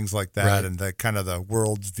possession and things like that, right, and the kind of the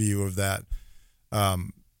world's view of that.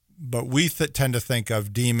 But we tend to think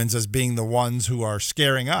of demons as being the ones who are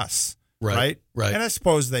scaring us, right? And I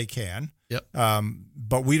suppose they can. Yep.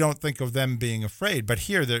 But we don't think of them being afraid. But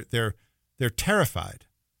here they're terrified,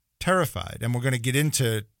 and we're going to get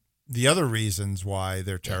into the other reasons why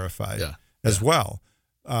they're terrified as well.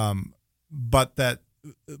 But that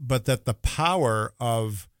the power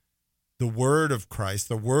of the Word of Christ,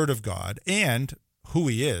 the Word of God, and who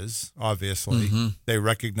He is, obviously, they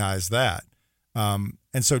recognize that. And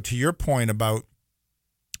so to your point about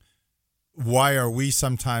why are we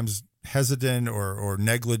sometimes hesitant or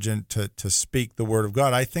negligent to speak the Word of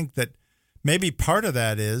God, I think that maybe part of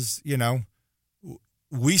that is,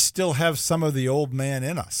 we still have some of the old man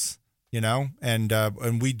in us, and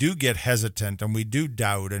we do get hesitant and we do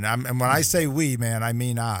doubt. And when I say we, man, I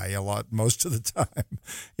mean most of the time,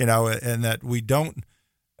 and that we don't,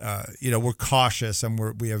 we're cautious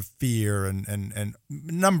and we have fear and a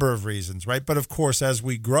number of reasons, right? But of course, as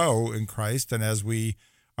we grow in Christ and as we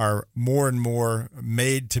are more and more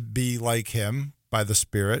made to be like Him by the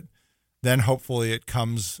Spirit, then hopefully it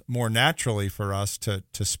comes more naturally for us to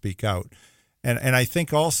speak out. And I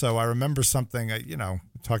think also, I remember something,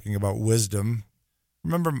 talking about wisdom. I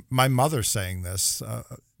remember my mother saying this,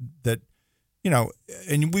 that,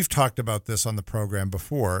 and we've talked about this on the program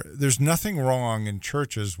before, there's nothing wrong in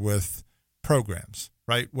churches with programs,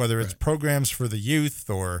 right? Whether it's programs for the youth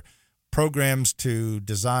or programs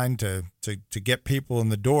designed to get people in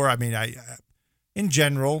the door. I mean, in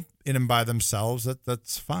general, in and by themselves,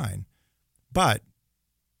 that's fine. But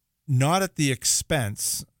not at the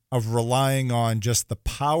expense of relying on just the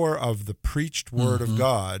power of the preached Word of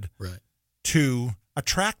God to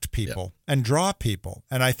attract people and draw people.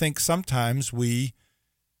 And I think sometimes we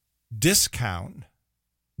discount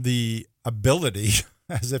the ability,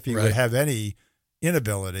 as if you would have any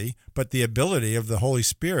inability, but the ability of the Holy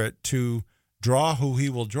Spirit to draw who he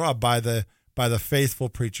will draw by the faithful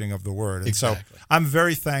preaching of the word. And so I'm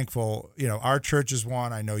very thankful. Our church is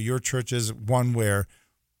one. I know your church is one where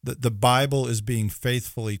the Bible is being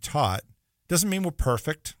faithfully taught. Doesn't mean we're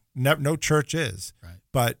perfect. No church is. Right.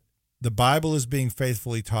 But the Bible is being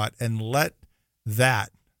faithfully taught, and let that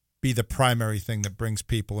be the primary thing that brings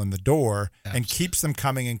people in the door and keeps them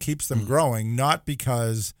coming and keeps them growing, not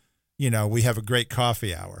because, we have a great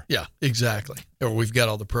coffee hour. Yeah, exactly. Or we've got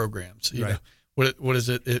all the programs. You know, what is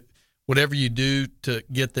it? Whatever you do to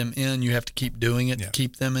get them in, you have to keep doing it to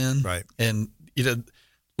keep them in. Right. And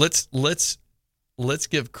let's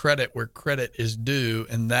give credit where credit is due,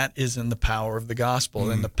 and that is in the power of the gospel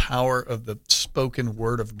and the power of the spoken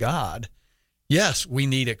word of God. Yes, we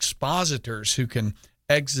need expositors who can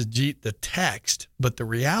exegete the text, but the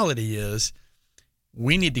reality is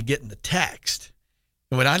we need to get in the text.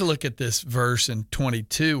 And when I look at this verse in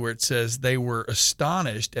 22 where it says they were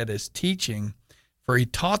astonished at his teaching, for he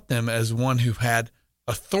taught them as one who had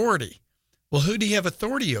authority. Well, who did he have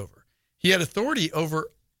authority over? He had authority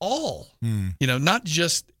over all. Not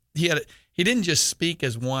just he didn't just speak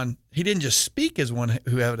as one. He didn't just speak as one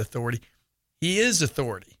who had authority. He is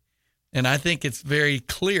authority. And I think it's very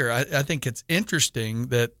clear. I think it's interesting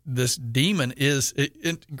that this demon is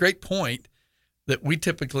a great point that we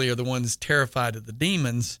typically are the ones terrified of the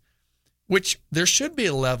demons, which there should be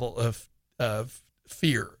a level of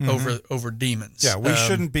fear over demons. Yeah, we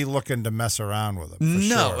shouldn't be looking to mess around with them.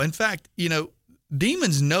 Sure. In fact,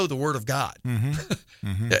 demons know the word of God.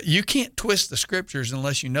 You can't twist the scriptures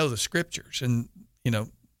unless you know the scriptures, and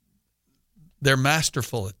they're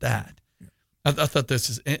masterful at that. I thought this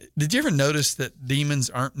is. Did you ever notice that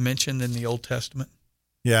demons aren't mentioned in the Old Testament?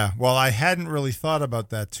 Yeah, well, I hadn't really thought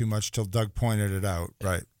about that too much till Doug pointed it out.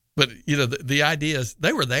 Right, but the idea is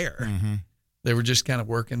they were there. They were just kind of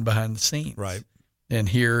working behind the scenes. Right, and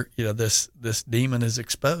here, this demon is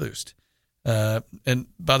exposed. And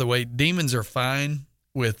by the way, demons are fine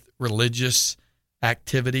with religious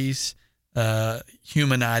activities,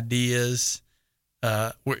 human ideas.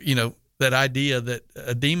 That idea that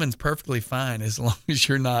a demon's perfectly fine as long as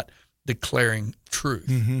you're not declaring truth.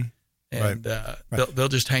 And they'll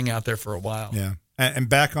just hang out there for a while. Yeah. And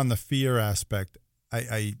back on the fear aspect,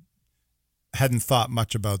 I hadn't thought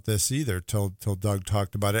much about this either till Doug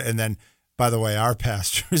talked about it. And then, by the way, our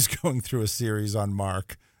pastor is going through a series on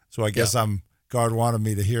Mark. So I guess God wanted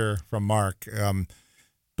me to hear from Mark.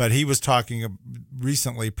 But he was talking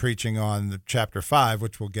recently, preaching on the chapter 5,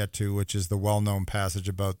 which we'll get to, which is the well-known passage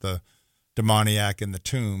about the demoniac in the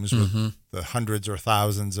tombs with the hundreds or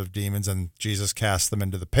thousands of demons, and Jesus casts them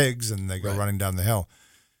into the pigs and they go running down the hill.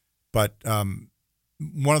 But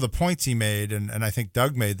one of the points he made, and I think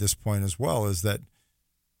Doug made this point as well, is that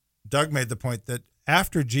Doug made the point that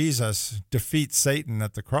after Jesus defeats Satan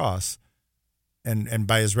at the cross and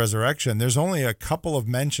by his resurrection, there's only a couple of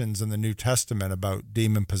mentions in the New Testament about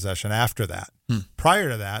demon possession after that. Prior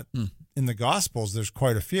to that, in the Gospels, there's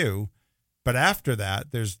quite a few, but after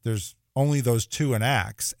that, there's only those two in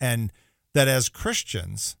Acts, and that as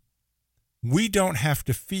Christians, we don't have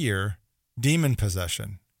to fear demon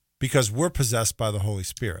possession because we're possessed by the Holy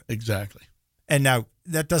Spirit. Exactly. And now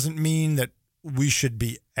that doesn't mean that we should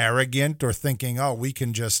be arrogant or thinking, we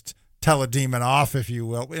can just tell a demon off, if you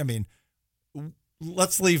will. I mean,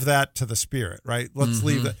 let's leave that to the Spirit, right? Let's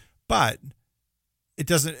leave that. But it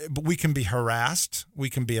doesn't, but we can be harassed, we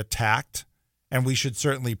can be attacked, and we should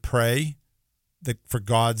certainly pray for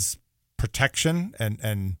God's protection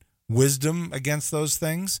and wisdom against those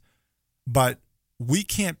things, but we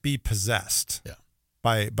can't be possessed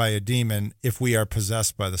by a demon if we are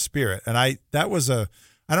possessed by the Spirit. And I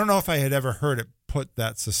don't know if I had ever heard it put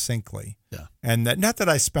that succinctly. Yeah. And that, not that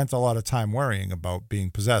I spent a lot of time worrying about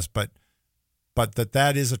being possessed, but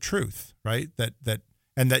that is a truth, right?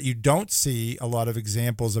 And that you don't see a lot of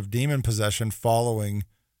examples of demon possession following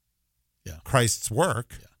Christ's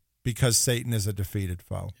work because Satan is a defeated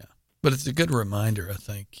foe. Yeah. But it's a good reminder, I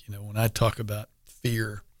think, when I talk about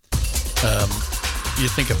fear, you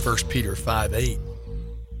think of 1 Peter 5:8,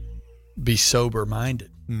 be sober-minded,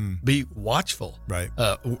 be watchful. Right.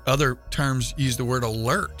 Other terms use the word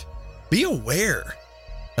alert. Be aware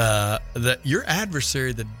that your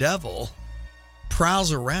adversary, the devil,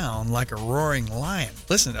 prowls around like a roaring lion.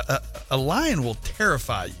 Listen, a lion will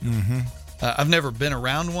terrify you. I've never been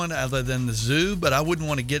around one other than the zoo, but I wouldn't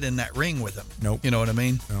want to get in that ring with him. Nope. You know what I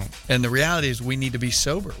mean? No. And the reality is we need to be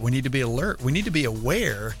sober. We need to be alert. We need to be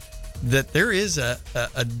aware that there is a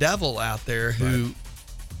devil out there who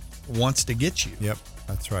wants to get you. Yep,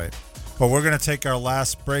 that's right. Well, we're going to take our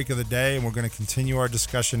last break of the day, and we're going to continue our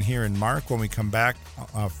discussion here in Mark when we come back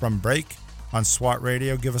from break on SWAT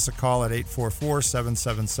Radio. Give us a call at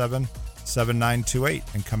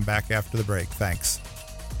 844-777-7928 and come back after the break. Thanks.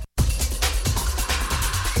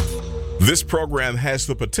 This program has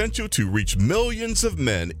the potential to reach millions of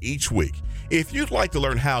men each week. If you'd like to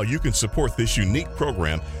learn how you can support this unique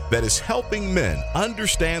program that is helping men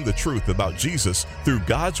understand the truth about Jesus through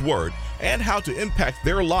God's Word and how to impact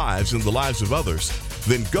their lives and the lives of others,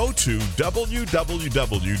 then go to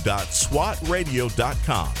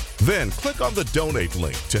www.swatradio.com. Then click on the donate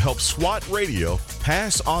link to help SWAT Radio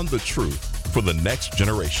pass on the truth for the next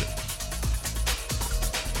generation.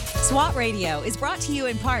 SWAT Radio is brought to you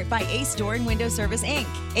in part by Ace Door and Window Service, Inc.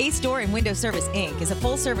 Ace Door and Window Service, Inc. is a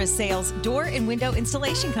full-service sales door and window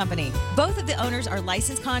installation company. Both of the owners are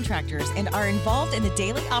licensed contractors and are involved in the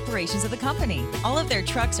daily operations of the company. All of their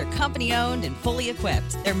trucks are company-owned and fully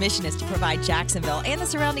equipped. Their mission is to provide Jacksonville and the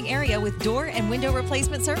surrounding area with door and window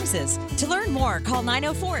replacement services. To learn more, call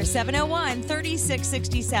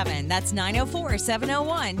 904-701-3667. That's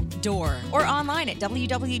 904-701-DOOR. Or online at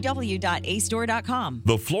www.acedoor.com.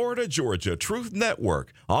 The Florida Georgia Truth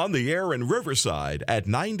Network, on the air in Riverside at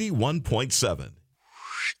 91.7.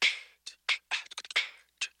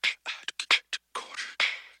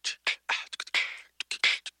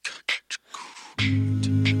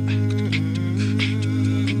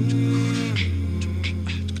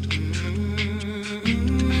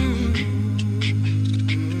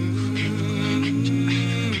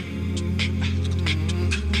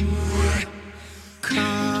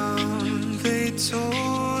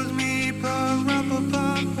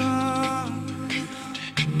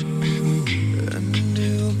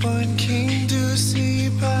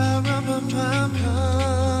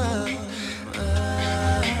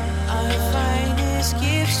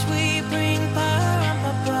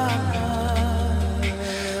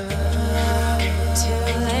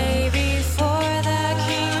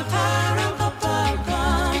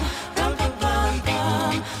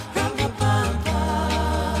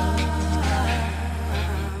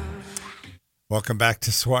 Welcome back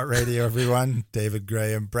to SWAT Radio, everyone. David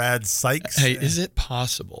Gray and Brad Sykes. Hey, is it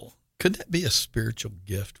possible? Could that be a spiritual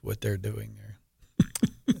gift, what they're doing there?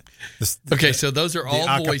 Okay, so those are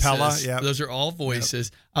all voices. Yep. Those are all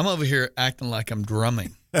voices. Yep. I'm over here acting like I'm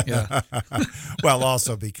drumming. Yeah. Well,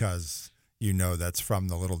 also because you know that's from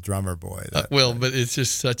the Little Drummer Boy. But it's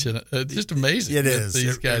just such just amazing. It is.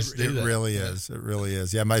 These guys do that. It really is. It really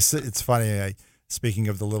is. Yeah, it's funny. Speaking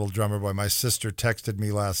of the Little Drummer Boy, my sister texted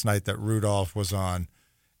me last night that Rudolph was on,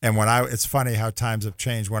 and it's funny how times have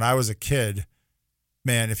changed. When I was a kid,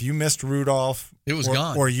 man, if you missed Rudolph, it was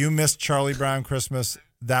gone, or you missed Charlie Brown Christmas,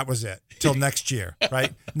 that was it till next year,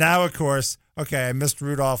 right? Now, of course, okay, I missed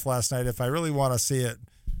Rudolph last night. If I really want to see it,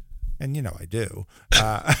 and I do,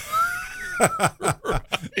 right.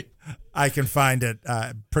 I can find it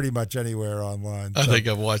pretty much anywhere online. I think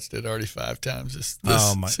I've watched it already 5 times this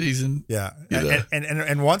season. Yeah,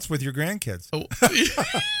 and once with your grandkids. Oh.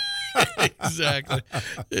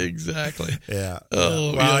 Exactly. Yeah.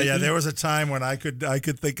 Oh, well, yeah. There was a time when I could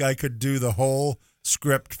think I could do the whole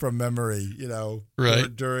script from memory,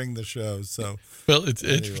 right, during the show. So, well, it's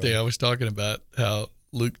interesting. I was talking about how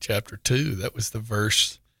Luke chapter 2. That was the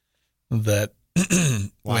verse that.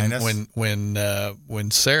 when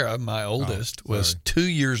Sarah, my oldest, was 2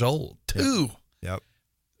 years old, Yep.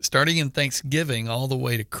 Starting in Thanksgiving all the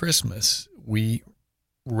way to Christmas, we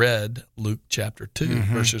read Luke chapter 2,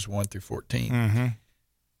 verses 1 through 14. Mm-hmm.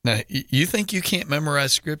 Now, you think you can't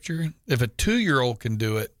memorize scripture? If a 2-year-old can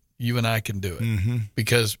do it, you and I can do it,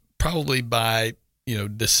 because probably by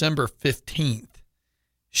December 15th,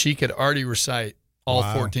 she could already recite all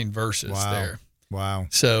 14 verses there. Wow.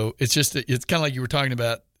 So it's kind of like you were talking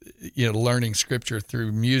about, learning scripture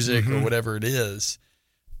through music or whatever it is.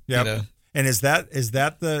 Yeah. And are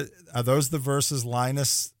those the verses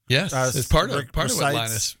Linus? Yes, it's part of what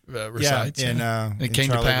Linus recites. Yeah, it came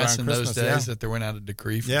Charlie to pass Brown in those Christmas, days that there went out a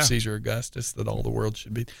decree from Caesar Augustus that all the world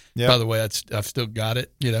should be. Yeah. By the way, I've still got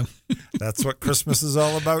it. That's what Christmas is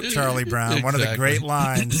all about, Charlie Brown. Exactly. One of the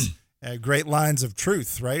great lines of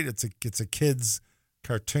truth, right? It's a kid's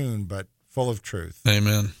cartoon, but full of truth.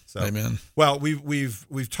 Amen. Amen. Well,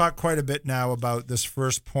 we've talked quite a bit now about this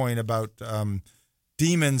first point about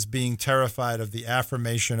demons being terrified of the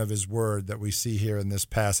affirmation of his word that we see here in this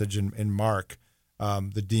passage in Mark.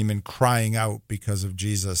 The demon crying out because of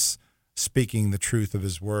Jesus speaking the truth of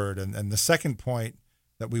his word. And the second point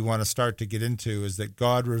that we want to start to get into is that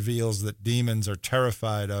God reveals that demons are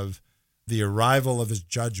terrified of the arrival of his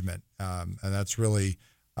judgment. And that's really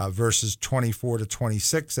verses 24 to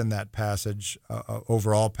 26 in that passage,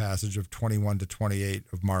 overall passage of 21 to 28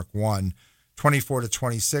 of Mark 1. 24 to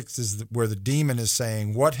 26 is where the demon is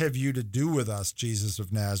saying, "What have you to do with us, Jesus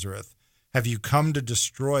of Nazareth? Have you come to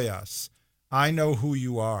destroy us? I know who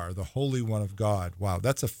you are, the Holy One of God." Wow,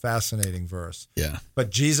 that's a fascinating verse. Yeah.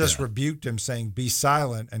 But Jesus rebuked him, saying, "Be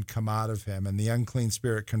silent and come out of him." And the unclean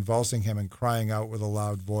spirit, convulsing him and crying out with a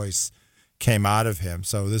loud voice, came out of him.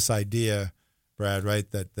 So this idea, Brad, right,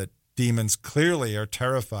 that demons clearly are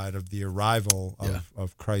terrified of the arrival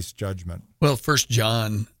of Christ's judgment. Well, 1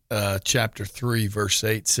 John chapter 3, verse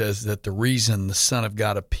 8 says that the reason the Son of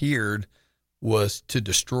God appeared was to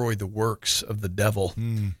destroy the works of the devil.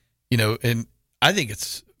 You know, and I think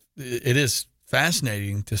it is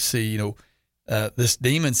fascinating to see, this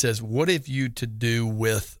demon says, "What have you to do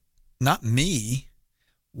with, not me,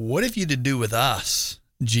 what have you to do with us,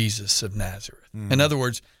 Jesus of Nazareth?" In other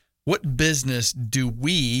words, what business do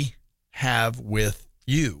we have with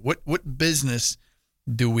you? What business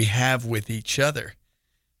do we have with each other?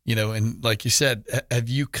 And like you said, have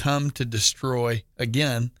you come to destroy,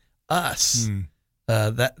 again, us?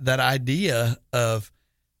 That idea of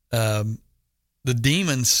the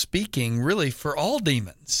demons speaking really for all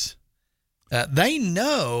demons. They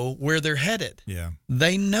know where they're headed. Yeah.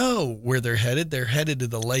 They know where they're headed. They're headed to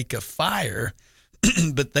the lake of fire,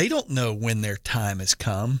 but they don't know when their time has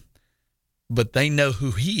come, but they know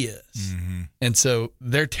who he is. Mm-hmm. And so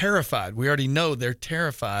they're terrified. We already know they're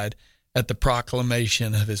terrified at the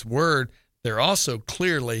proclamation of his word. They're also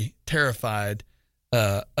clearly terrified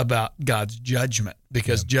about God's judgment,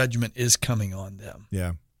 because judgment is coming on them.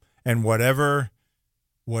 Yeah. And whatever,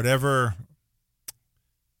 for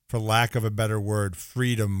lack of a better word,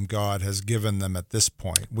 freedom God has given them at this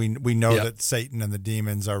point. We know that Satan and the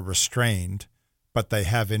demons are restrained, but they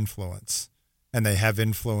have influence, and they have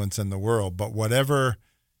influence in the world. But whatever,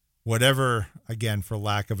 again, for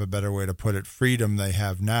lack of a better way to put it, freedom they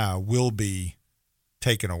have now will be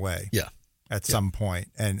taken away. At some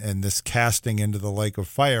point. And this casting into the lake of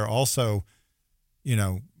fire also,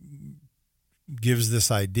 gives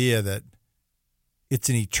this idea that it's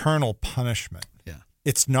an eternal punishment.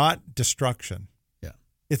 It's not destruction.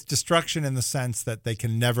 It's destruction in the sense that they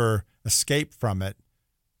can never escape from it,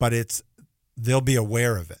 but they'll be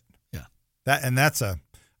aware of it.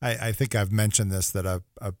 I think I've mentioned this, that a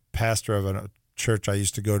pastor of a church I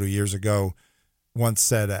used to go to years ago once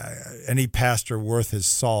said, any pastor worth his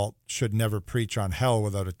salt should never preach on hell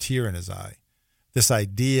without a tear in his eye. This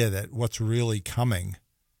idea that what's really coming,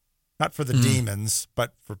 not for the demons,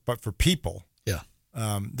 but for people.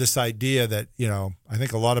 This idea that, I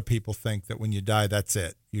think a lot of people think that when you die, that's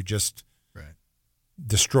it. You just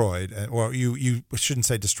destroyed. Or you shouldn't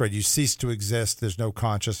say destroyed. You cease to exist. There's no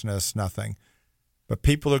consciousness, nothing. But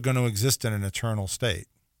people are going to exist in an eternal state,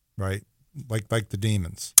 right? Like the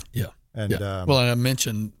demons. And well, I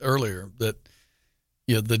mentioned earlier that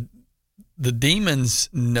the demons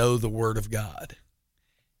know the Word of God,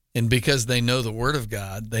 and because they know the Word of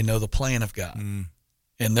God, they know the plan of God,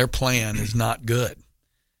 and their plan is not good.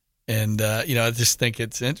 And I just think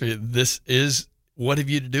it's interesting. This is, what have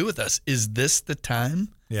you to do with us? Is this the time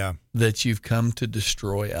that you've come to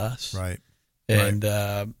destroy us? Right. And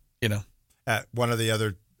one of the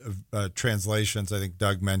other translations I think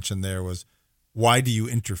Doug mentioned there was, "Why do you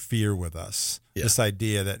interfere with us?" This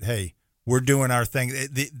idea that, hey, we're doing our thing,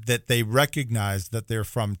 that they recognize that they're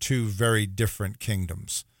from two very different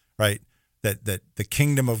kingdoms, right? That the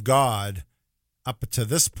kingdom of God up to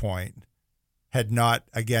this point had not,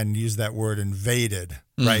 again, use that word, invaded,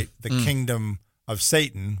 right? The kingdom of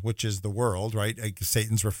Satan, which is the world, right?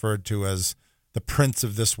 Satan's referred to as the prince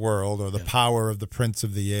of this world, or the power of the prince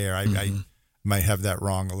of the air. I might have that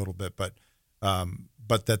wrong a little bit, but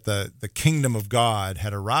that the kingdom of God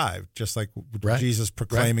had arrived, just like Jesus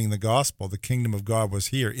proclaiming the gospel. The kingdom of God was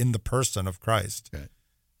here in the person of Christ.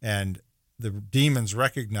 And the demons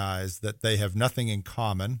recognize that they have nothing in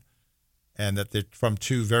common, and that they're from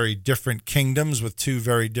two very different kingdoms with two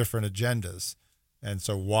very different agendas. And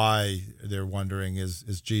so why, they're wondering,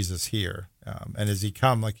 is Jesus here? And has he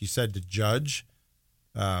come, like you said, to judge?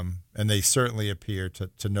 And they certainly appear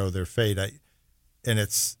to know their fate. And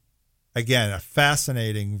it's, again, a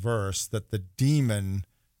fascinating verse that the demon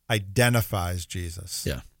identifies Jesus.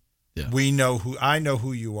 I know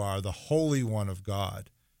who you are, the Holy One of God.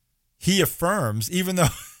 He affirms, even though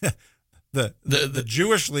the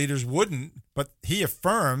Jewish leaders wouldn't, but he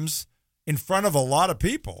affirms in front of a lot of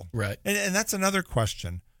people. Right. And that's another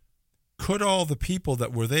question. Could all the people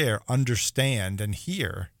that were there understand and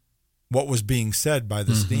hear what was being said by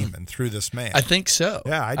this demon through this man. I think so.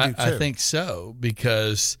 Yeah, I do too. I think so,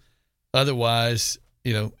 because otherwise,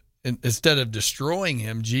 instead of destroying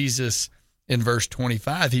him, Jesus in verse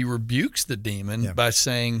 25, he rebukes the demon by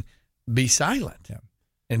saying, "Be silent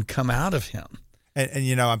and come out of him."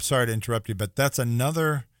 And I'm sorry to interrupt you, but that's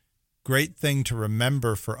another great thing to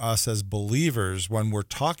remember for us as believers when we're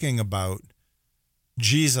talking about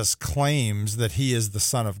Jesus' claims that he is the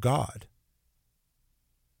Son of God.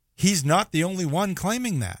 He's not the only one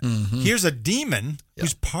claiming that. Here's a demon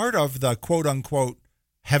who's part of the quote-unquote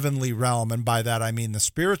heavenly realm, and by that I mean the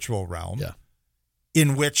spiritual realm,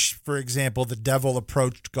 in which, for example, the devil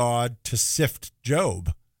approached God to sift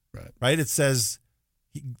Job. Right? It says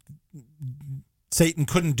Satan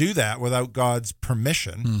couldn't do that without God's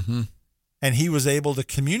permission, and he was able to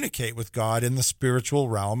communicate with God in the spiritual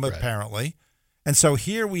realm, apparently. And so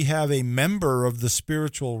here we have a member of the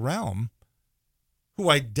spiritual realm who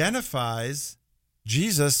identifies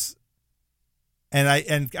Jesus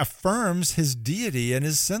and affirms his deity and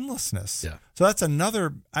his sinlessness. So that's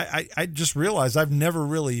another, I just realized I've never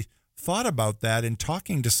really thought about that in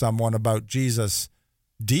talking to someone about Jesus'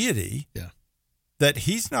 deity, that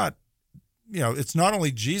he's not, it's not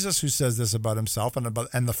only Jesus who says this about himself and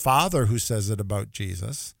the Father who says it about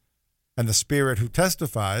Jesus and the Spirit who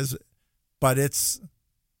testifies, but it's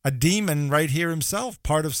a demon right here himself,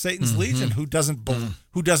 part of Satan's legion, who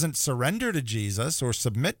doesn't surrender to Jesus or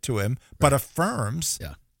submit to him, but affirms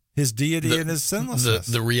his deity and his sinlessness.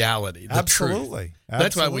 The reality, the Absolutely. truth.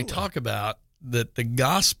 That's why we talk about that the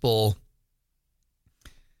gospel,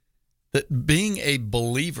 that being a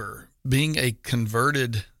believer, being a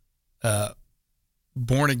converted,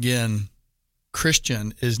 born-again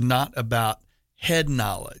Christian is not about head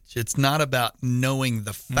knowledge. It's not about knowing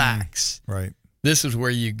the facts. Right. This is where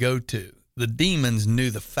you go to. The demons knew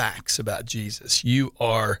the facts about Jesus. You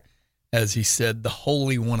are, as he said, the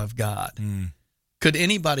Holy One of God. Could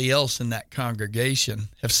anybody else in that congregation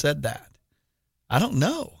have said that? I don't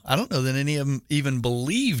know. I don't know that any of them even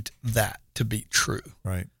believed that to be true.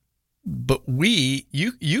 Right. But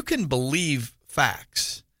you can believe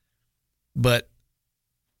facts, but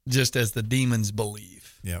just as the demons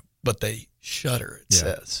believe. But they shudder, it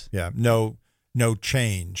says. No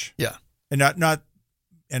change. And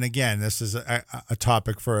and again, this is a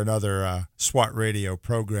topic for another SWAT radio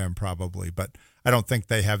program probably, but I don't think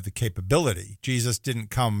they have the capability. Jesus didn't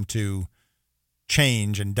come to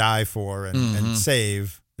change and die for and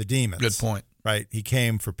save the demons. Good point. Right? He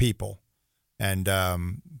came for people. And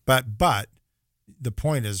but the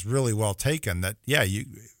point is really well taken that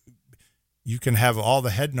you can have all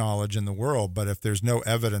the head knowledge in the world, but if there's no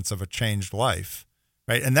evidence of a changed life,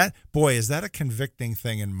 right? And that, boy, is that a convicting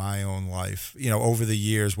thing in my own life, over the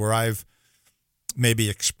years where I've maybe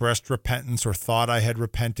expressed repentance or thought I had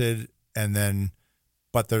repented, and then,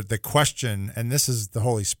 but the question, and this is the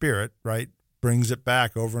Holy Spirit, right, brings it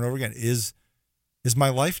back over and over again, is my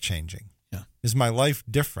life changing? Is my life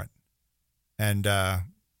different? And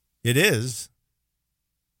it is,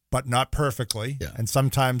 but not perfectly. And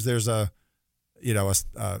sometimes there's a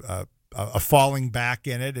falling back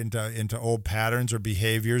in it into old patterns or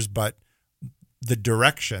behaviors, but the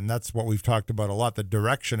direction, that's what we've talked about a lot, the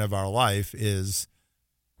direction of our life is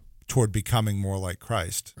toward becoming more like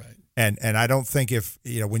Christ. Right. And I don't think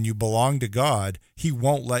when you belong to God, he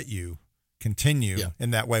won't let you continue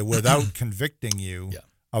in that way without convicting you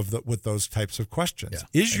with those types of questions.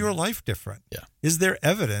 Is your life different? Is there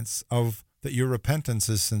evidence of that your repentance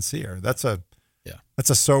is sincere? That's a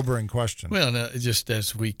sobering question. Well, just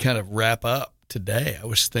as we kind of wrap up today, I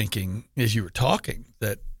was thinking as you were talking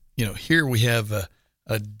that, here we have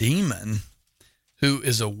a demon who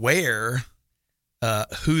is aware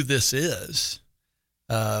who this is.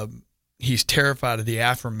 He's terrified of the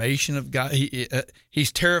affirmation of God.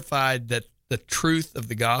 He's terrified that the truth of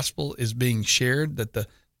the gospel is being shared, that the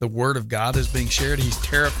word of God is being shared. He's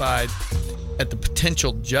terrified at the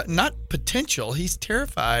potential, he's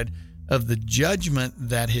terrified of the judgment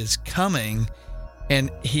that is coming,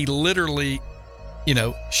 and he literally,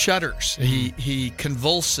 shudders. He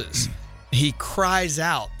convulses. He cries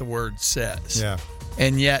out, the word says.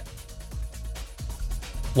 And yet,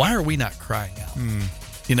 why are we not crying out?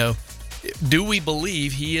 Do we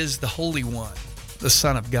believe he is the Holy One, the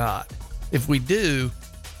Son of God? If we do,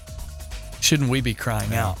 shouldn't we be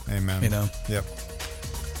crying out? Amen. Yep.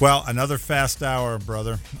 Well, another fast hour,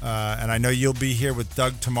 brother. And I know you'll be here with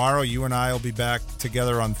Doug tomorrow. You and I will be back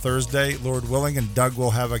together on Thursday, Lord willing, and Doug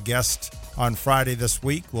will have a guest on Friday this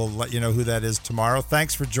week. We'll let you know who that is tomorrow.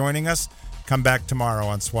 Thanks for joining us. Come back tomorrow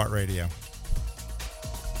on SWAT Radio.